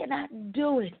 I cannot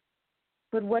do it.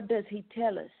 But what does he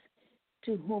tell us?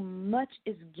 To whom much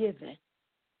is given,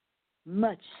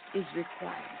 much is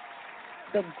required.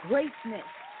 The greatness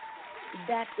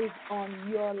that is on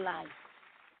your life,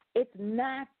 it's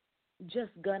not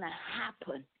just going to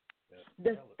happen.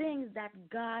 The things that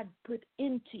God put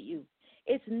into you,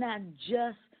 it's not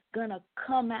just going to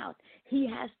come out. He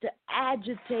has to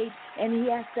agitate, and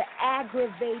he has to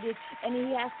aggravate it, and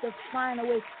he has to find a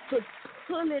way to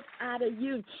pull it out of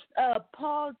you.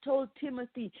 Paul told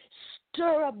Timothy,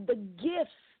 stir up the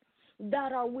gifts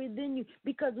that are within you,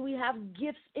 because we have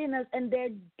gifts in us and they're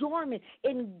dormant,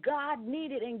 and God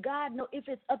needs it, and God knows if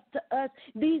it's up to us,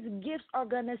 these gifts are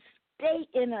going to stay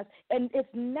in us, and it's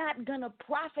not going to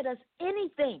profit us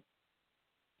anything.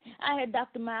 I heard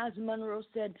Dr. Miles Monroe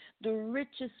said the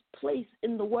richest place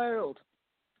in the world,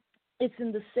 it's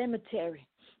in the cemetery,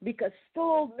 because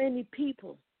so many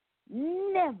people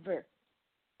never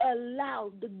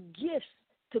allow the gifts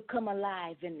to come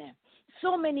alive in them.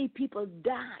 So many people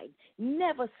died,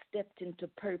 never stepped into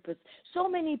purpose. So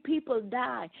many people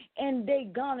died, and they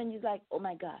gone, and you're like, oh,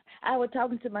 my God. I was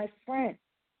talking to my friend,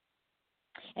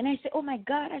 and I said, oh, my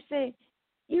God. I said,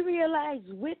 you realize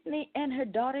Whitney and her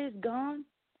daughter is gone?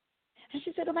 And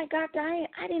she said, oh, my God, Diane,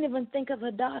 I didn't even think of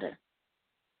her daughter.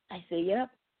 I said, yep,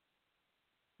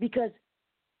 because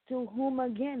to whom,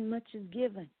 again, much is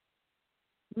given,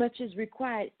 much is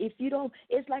required. If you don't,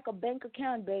 it's like a bank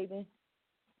account, baby.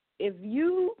 If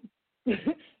you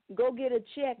go get a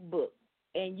checkbook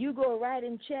and you go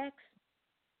writing checks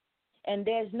and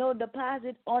there's no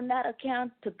deposit on that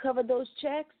account to cover those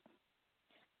checks,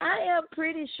 I am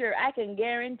pretty sure, I can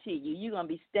guarantee you're going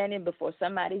to be standing before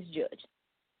somebody's judge.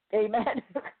 Amen.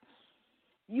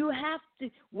 You have to,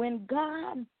 when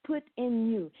God put in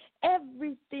you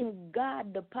everything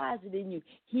God deposited in you,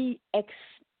 he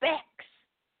expects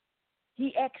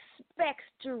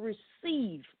to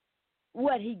receive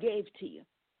what he gave to you.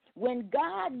 When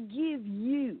God gives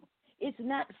you, it's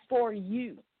not for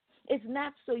you. It's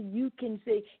not so you can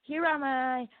say, here am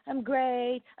I, I'm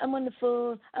great, I'm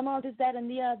wonderful, I'm all this, that, and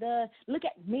the other. Look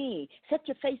at me. Set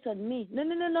your face on me.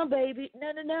 No, baby.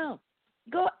 No.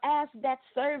 Go ask that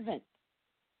servant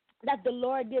that the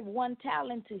Lord gave 1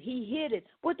 talent to. He hid it.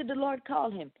 What did the Lord call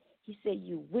him? He said,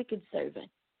 you wicked servant.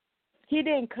 He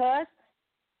didn't cuss.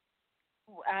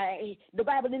 The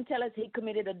Bible didn't tell us he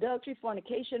committed adultery,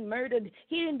 fornication, murder.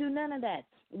 He didn't do none of that.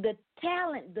 The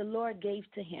talent the Lord gave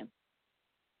to him,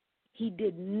 he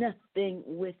did nothing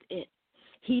with it.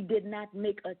 He did not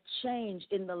make a change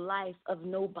in the life of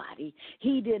nobody.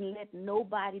 He didn't let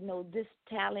nobody know this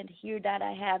talent here that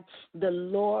I have. The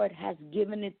Lord has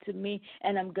given it to me,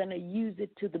 and I'm going to use it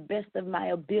to the best of my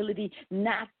ability,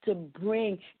 not to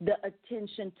bring the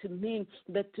attention to me,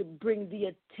 but to bring the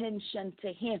attention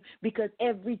to Him, because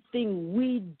everything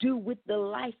we do with the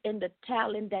life and the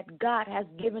talent that God has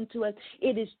given to us,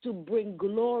 it is to bring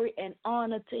glory and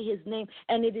honor to His name,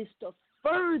 and it is to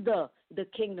further the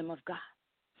kingdom of God.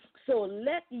 So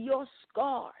let your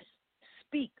scars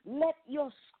speak. Let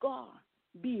your scar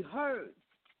be heard.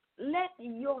 Let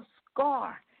your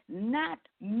scar not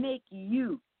make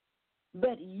you,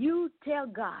 but you tell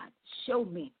God, show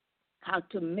me how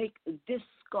to make this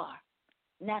scar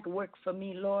not work for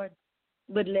me, Lord,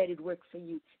 but let it work for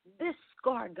you. This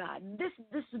scar, God, this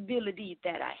disability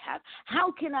that I have,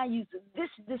 how can I use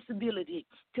this disability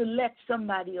to let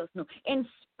somebody else know? In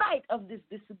spite of this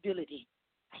disability,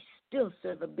 I still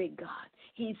serve a big God.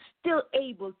 He's still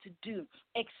able to do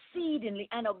exceedingly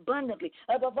and abundantly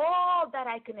above all that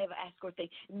I can ever ask or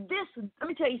think. Let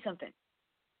me tell you something.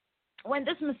 When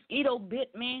this mosquito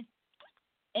bit me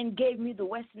and gave me the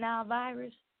West Nile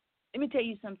virus, let me tell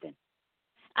you something.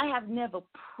 I have never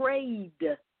prayed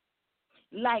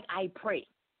like I pray.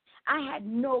 I had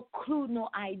no clue, no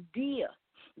idea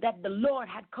that the Lord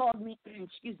had called me,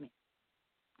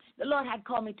 the Lord had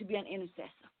called me to be an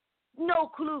intercessor. No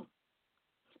clue.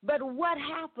 But what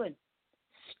happened?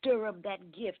 Stir up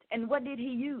that gift. And what did He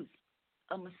use?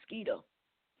 A mosquito.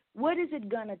 What is it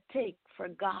going to take for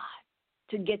God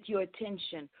to get your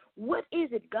attention? What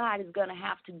is it God is going to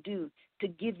have to do to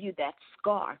give you that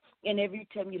scar? And every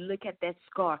time you look at that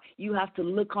scar, you have to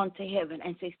look onto heaven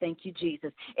and say, thank you,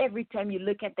 Jesus. Every time you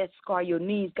look at that scar, your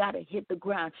knees got to hit the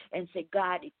ground and say,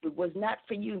 God, if it was not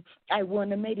for you, I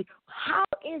wouldn't have made it. How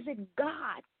is it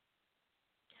God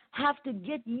have to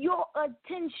get your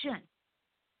attention?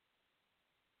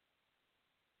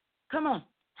 Come on.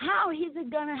 How is it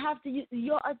going to have to use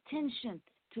your attention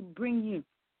to bring you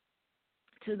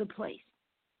to the place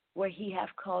where He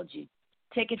have called you?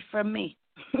 Take it from me.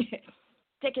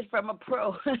 Take it from a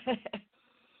pro.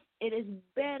 It is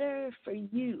better for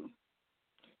you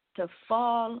to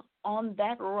fall on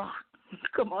that rock.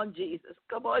 Come on, Jesus.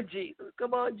 Come on, Jesus.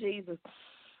 Come on, Jesus.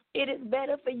 It is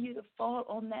better for you to fall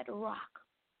on that rock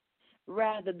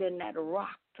rather than that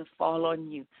rock to fall on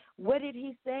you. What did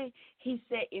He say? He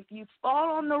said, if you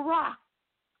fall on the rock,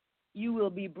 you will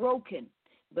be broken.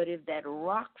 But if that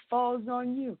rock falls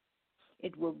on you,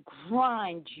 it will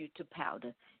grind you to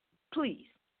powder. Please,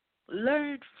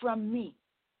 learn from me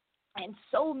and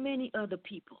so many other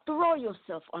people. Throw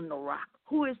yourself on the rock.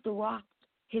 Who is the rock?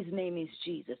 His name is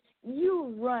Jesus.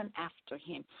 You run after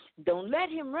Him. Don't let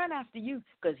Him run after you,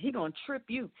 because He's going to trip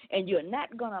you, and you're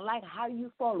not going to like how you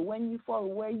fall, when you fall,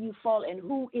 where you fall, and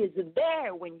who is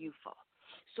there when you fall.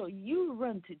 So you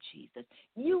run to Jesus.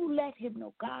 You let Him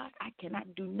know, God, I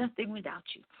cannot do nothing without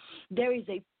you. There is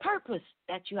a purpose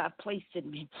that you have placed in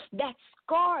me. That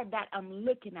scar that I'm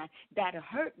looking at, that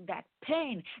hurt, that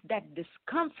pain, that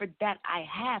discomfort that I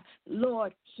have,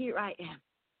 Lord, here I am.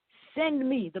 Send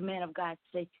me, the man of God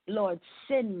say, Lord,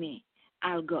 send me,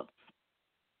 I'll go.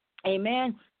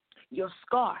 Amen. Your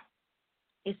scar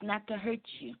is not to hurt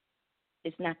you.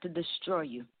 It's not to destroy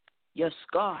you. Your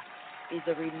scar is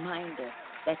a reminder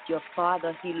that your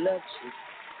Father, He loves you,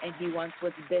 and He wants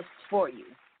what's best for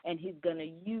you. And He's going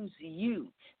to use you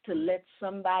to let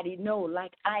somebody know,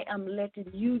 like I am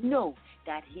letting you know,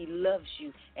 that He loves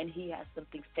you, and He has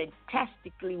something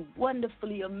fantastically,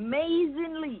 wonderfully,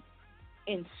 amazingly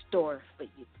in store for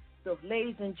you. So,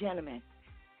 ladies and gentlemen,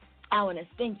 I want to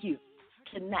thank you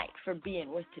tonight for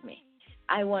being with me.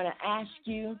 I want to ask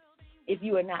you, if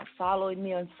you are not following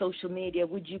me on social media,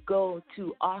 would you go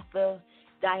to author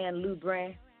Diane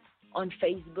LeBrin on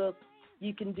Facebook?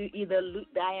 You can do either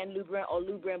Diane LeBrin or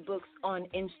LeBrin Books on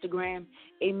Instagram.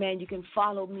 Amen. You can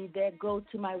follow me there. Go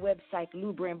to my website,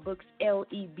 LeBrin Books,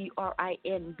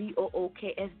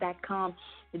 LeBrinBooks.com.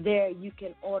 There you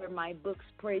can order my books.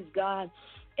 Praise God.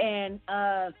 And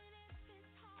I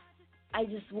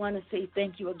just want to say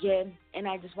thank you again. And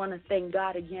I just want to thank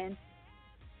God again.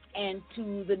 And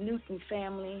to the Newton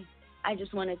family, I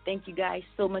just want to thank you guys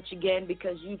so much again,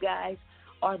 because you guys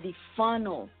are the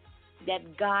funnel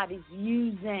that God is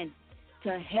using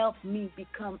to help me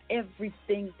become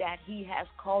everything that He has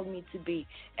called me to be.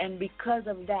 And because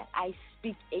of that, I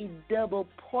speak a double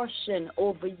portion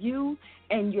over you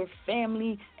and your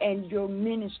family and your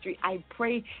ministry. I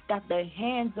pray that the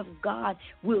hands of God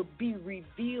will be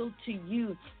revealed to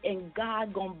you, and God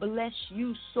God going to bless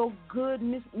you so good,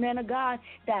 man of God,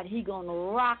 that he going to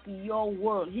rock your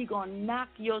world. He going to knock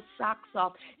your socks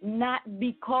off, not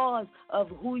because of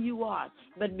who you are,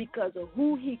 but because of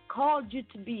who he called you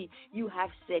to be. You have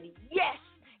said yes.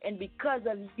 And because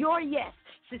of your yes,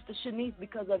 Sister Shanice,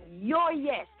 because of your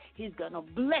yes, he's going to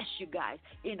bless you guys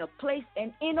in a place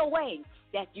and in a way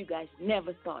that you guys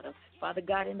never thought of. Father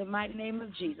God, in the mighty name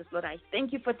of Jesus, Lord, I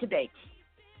thank you for today.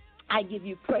 I give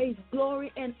you praise,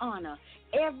 glory, and honor.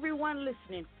 Everyone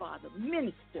listening, Father,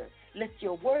 minister. Let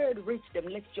your word reach them.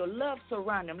 Let your love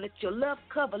surround them. Let your love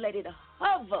cover. Let it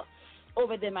hover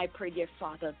over them, I pray, dear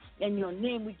Father. In your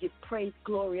name we give praise,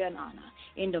 glory, and honor.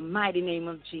 In the mighty name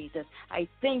of Jesus, I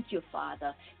thank you,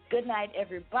 Father. Good night,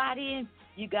 everybody.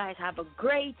 You guys have a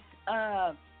great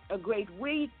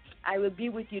week. I will be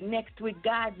with you next week,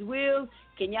 God's will.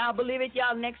 Can y'all believe it,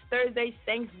 y'all? Next Thursday's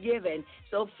Thanksgiving.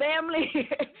 So, family,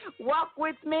 walk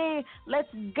with me.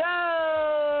 Let's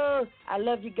go. I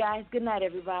love you guys. Good night,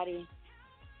 everybody.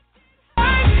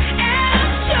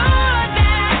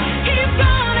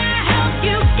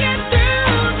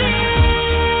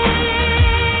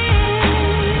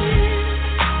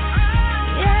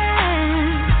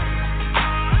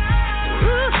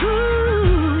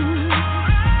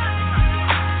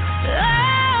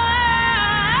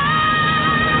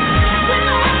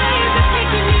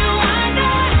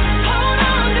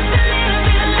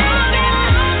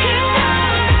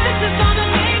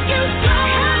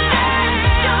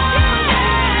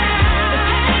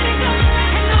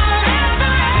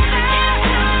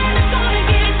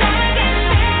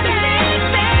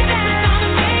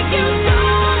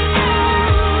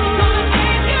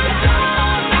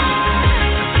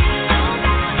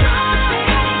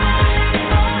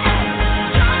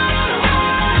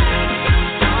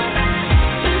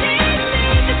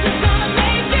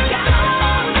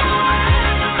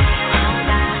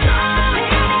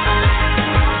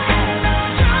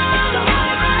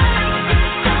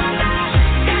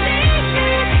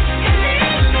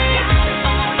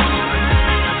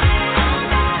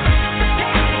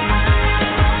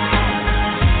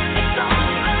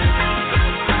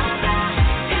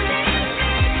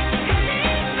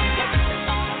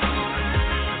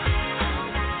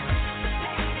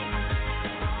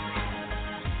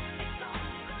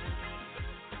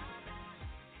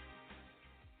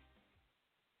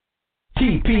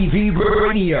 TPV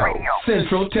Radio,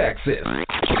 Central Texas.